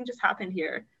 something just happened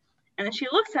here. And then she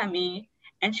looks at me,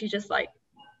 and she just like,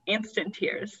 instant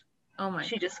tears. Oh my!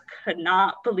 She just could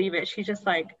not believe it. She just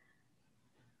like,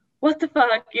 what the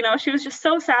fuck? You know, she was just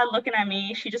so sad looking at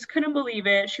me. She just couldn't believe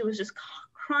it. She was just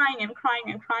crying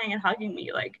and hugging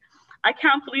me. Like, I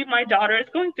can't believe my daughter is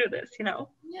going through this, you know?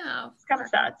 Yeah. It's kind of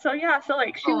sad. So yeah, so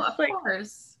like she was like, of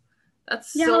course.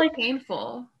 That's so like,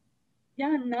 painful.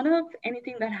 Yeah, none of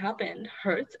anything that happened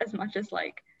hurts as much as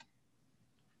like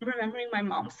remembering my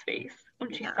mom's face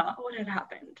when she saw what had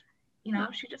happened. You know,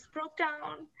 she just broke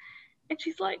down, and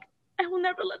she's like, I will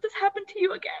never let this happen to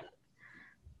you again.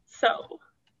 So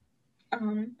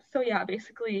yeah,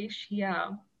 basically she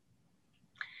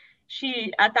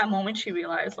at that moment, she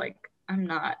realized like,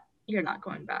 you're not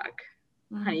going back.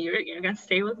 Honey, you're going to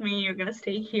stay with me. You're going to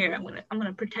stay here. I'm going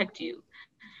to protect you.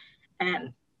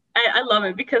 And I love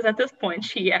it, because at this point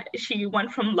she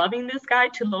went from loving this guy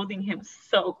to loathing him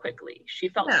so quickly. She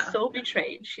felt so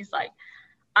betrayed. She's like,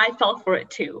 I fell for it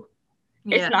too.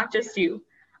 It's not just you.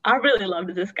 I really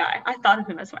loved this guy. I thought of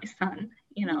him as my son,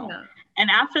 you know.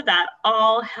 And after that,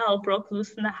 all hell broke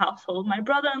loose in the household. My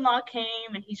brother-in-law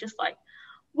came, and he's just like,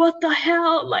 what the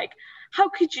hell? Like, how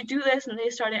could you do this? And they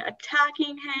started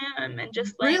attacking him, and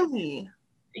just like, really?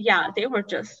 Yeah, they were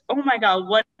just, oh my God,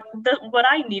 what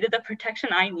I needed, the protection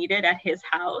I needed at his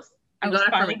house, I was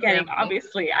finally getting.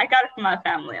 Obviously, I got it from my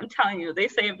family. I'm telling you, they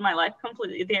saved my life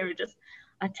completely. They were just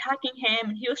attacking him,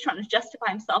 and he was trying to justify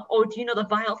himself. Oh, do you know the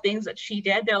vile things that she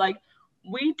did? They're like,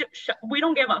 we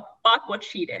don't give a fuck what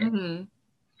she did.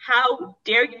 How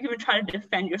dare you even try to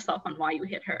defend yourself on why you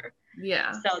hit her?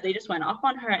 Yeah. So they just went off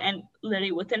on her, and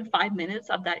literally within 5 minutes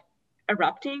of that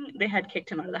erupting, they had kicked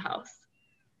him out of the house.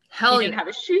 He didn't have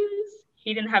his shoes.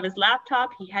 He didn't have his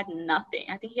laptop. He had nothing.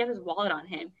 I think he had his wallet on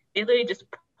him. They literally just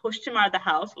pushed him out of the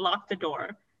house, locked the door,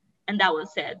 and that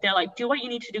was it. They're like, do what you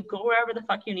need to do. Go wherever the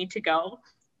fuck you need to go.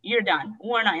 You're done.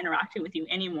 We're not interacting with you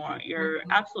anymore. You're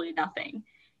absolutely nothing.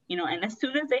 You know, and as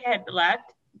soon as they had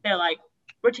left, they're like,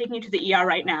 we're taking you to the ER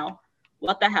right now.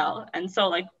 What the hell? And so,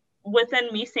 like,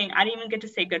 within me saying, I didn't even get to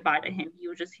say goodbye to him. He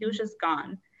was just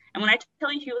gone. And when I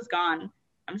tell you he was gone,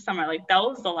 I'm Summer, like that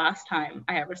was the last time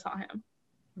I ever saw him.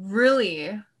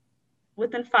 Really?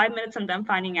 Within 5 minutes of them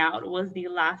finding out was the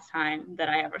last time that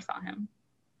I ever saw him.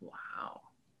 Wow.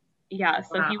 Yeah,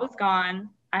 so he was gone.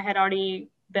 I had already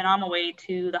been on my way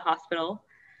to the hospital.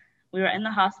 We were in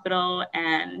the hospital,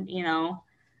 and, you know,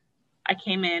 I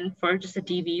came in for just a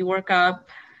DV workup.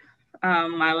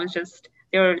 I was just,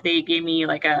 they gave me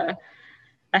like a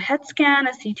head scan,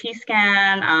 a CT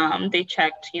scan. They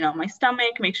checked, you know, my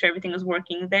stomach, make sure everything was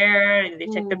working there. And they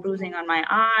checked the bruising on my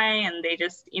eye. And they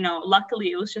just, you know,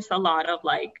 luckily it was just a lot of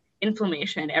like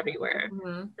inflammation everywhere.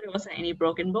 There wasn't any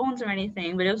broken bones or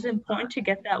anything, but it was important to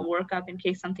get that workup in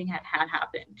case something had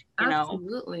happened.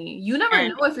 Absolutely. You never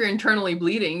know if you're internally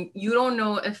bleeding. You don't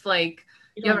know if like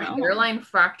you have a hairline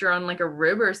fracture on like a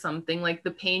rib or something. Like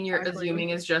the pain you're assuming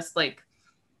is just like,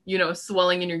 you know,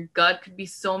 swelling in your gut. Could be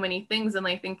so many things. And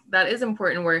I think that is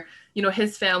important where, you know,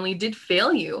 his family did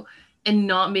fail you in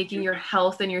not making your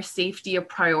health and your safety a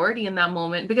priority in that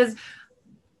moment, because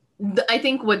I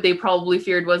think what they probably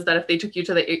feared was that if they took you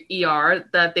to the ER,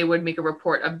 that they would make a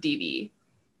report of DV.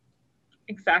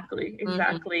 Exactly.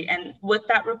 And with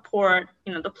that report,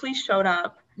 you know, the police showed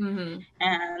up, and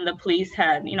the police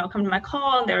had, you know, come to my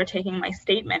call, and they were taking my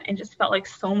statement, and just felt like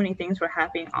so many things were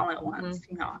happening all at once.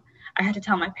 You know, I had to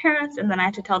tell my parents, and then I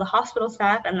had to tell the hospital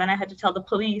staff, and then I had to tell the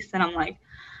police, and I'm like,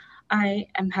 I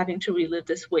am having to relive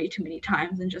this way too many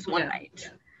times in just one night.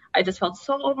 I just felt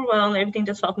so overwhelmed. Everything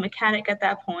just felt mechanic at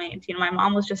that point. You know, my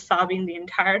mom was just sobbing the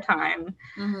entire time.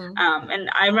 And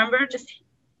I remember just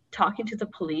talking to the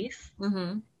police,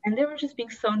 and they were just being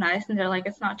so nice. And they're like,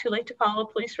 it's not too late to file a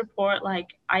police report. Like,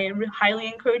 I highly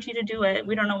encourage you to do it.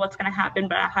 We don't know what's going to happen,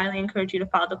 but I highly encourage you to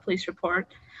file the police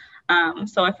report.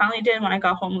 So I finally did when I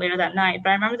got home later that night. But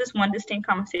I remember this one distinct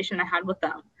conversation I had with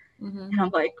them. And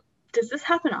I'm like, does this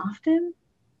happen often?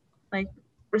 Like,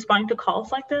 responding to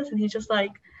calls like this? And he's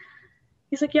like,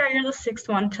 yeah, you're the sixth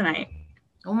one tonight.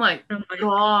 Oh my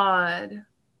God.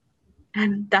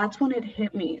 And that's when it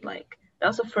hit me. Like, that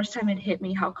was the first time it hit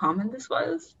me how common this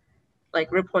was.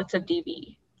 Like, reports of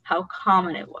DV, how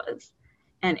common it was.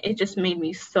 And it just made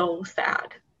me so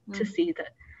sad to see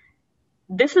that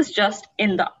this is just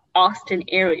in the Austin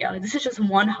area. This is just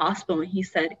one hospital. And he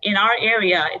said, in our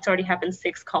area, it's already happened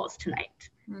 6 calls tonight.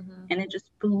 And it just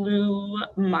blew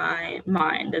my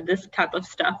mind that this type of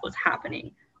stuff was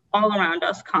happening all around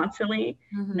us constantly.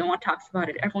 No one talks about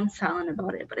it. Everyone's silent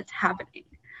about it, but it's happening.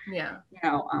 Yeah. You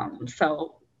know,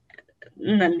 so,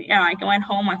 and then, yeah, I went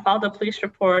home, I filed a police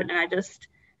report, and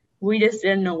we just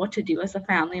didn't know what to do as a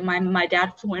family. My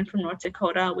dad flew in from North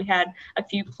Dakota. We had a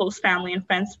few close family and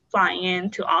friends flying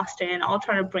in to Austin, all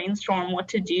trying to brainstorm what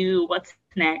to do, what's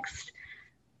next.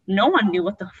 No one knew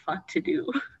what the fuck to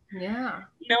do. Yeah.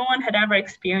 No one had ever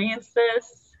experienced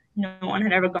this. No one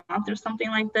had ever gone through something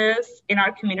like this. In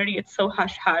our community, it's so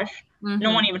hush-hush.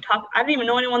 No one even talked. I didn't even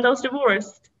know anyone that was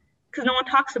divorced because no one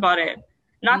talks about it.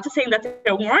 Not to say that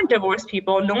there weren't divorced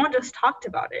people. No one just talked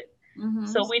about it.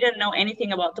 So we didn't know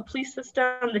anything about the police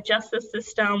system, the justice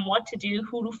system, what to do,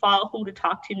 who to follow, who to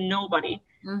talk to. Nobody.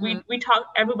 We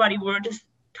talked. Everybody were just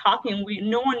talking.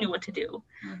 No one knew what to do.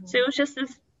 So it was just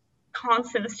this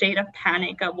constant state of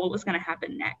panic of what was going to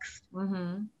happen next.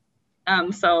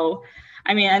 So,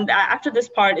 I mean, and after this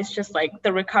part, it's just like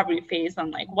the recovery phase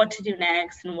on like what to do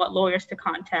next and what lawyers to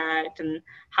contact and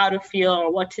how to feel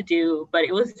or what to do. But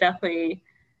it was definitely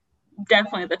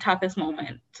the toughest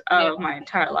moment of my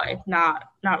entire life. Not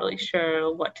really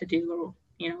sure what to do, or,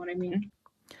 you know what I mean?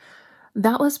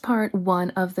 That was part 1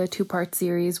 of the 2-part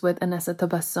series with Anessa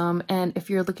Tabassum. And if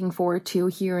you're looking forward to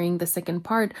hearing the second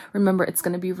part, remember it's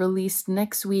going to be released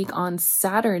next week on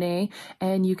Saturday,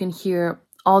 and you can hear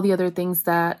all the other things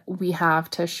that we have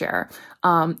to share.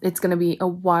 It's going to be a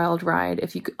wild ride.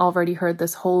 If you already heard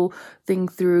this whole thing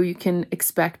through, you can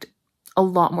expect a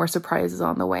lot more surprises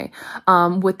on the way.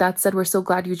 With that said, we're so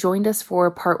glad you joined us for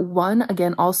part 1.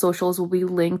 Again, all socials will be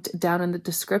linked down in the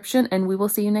description, and we will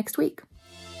see you next week.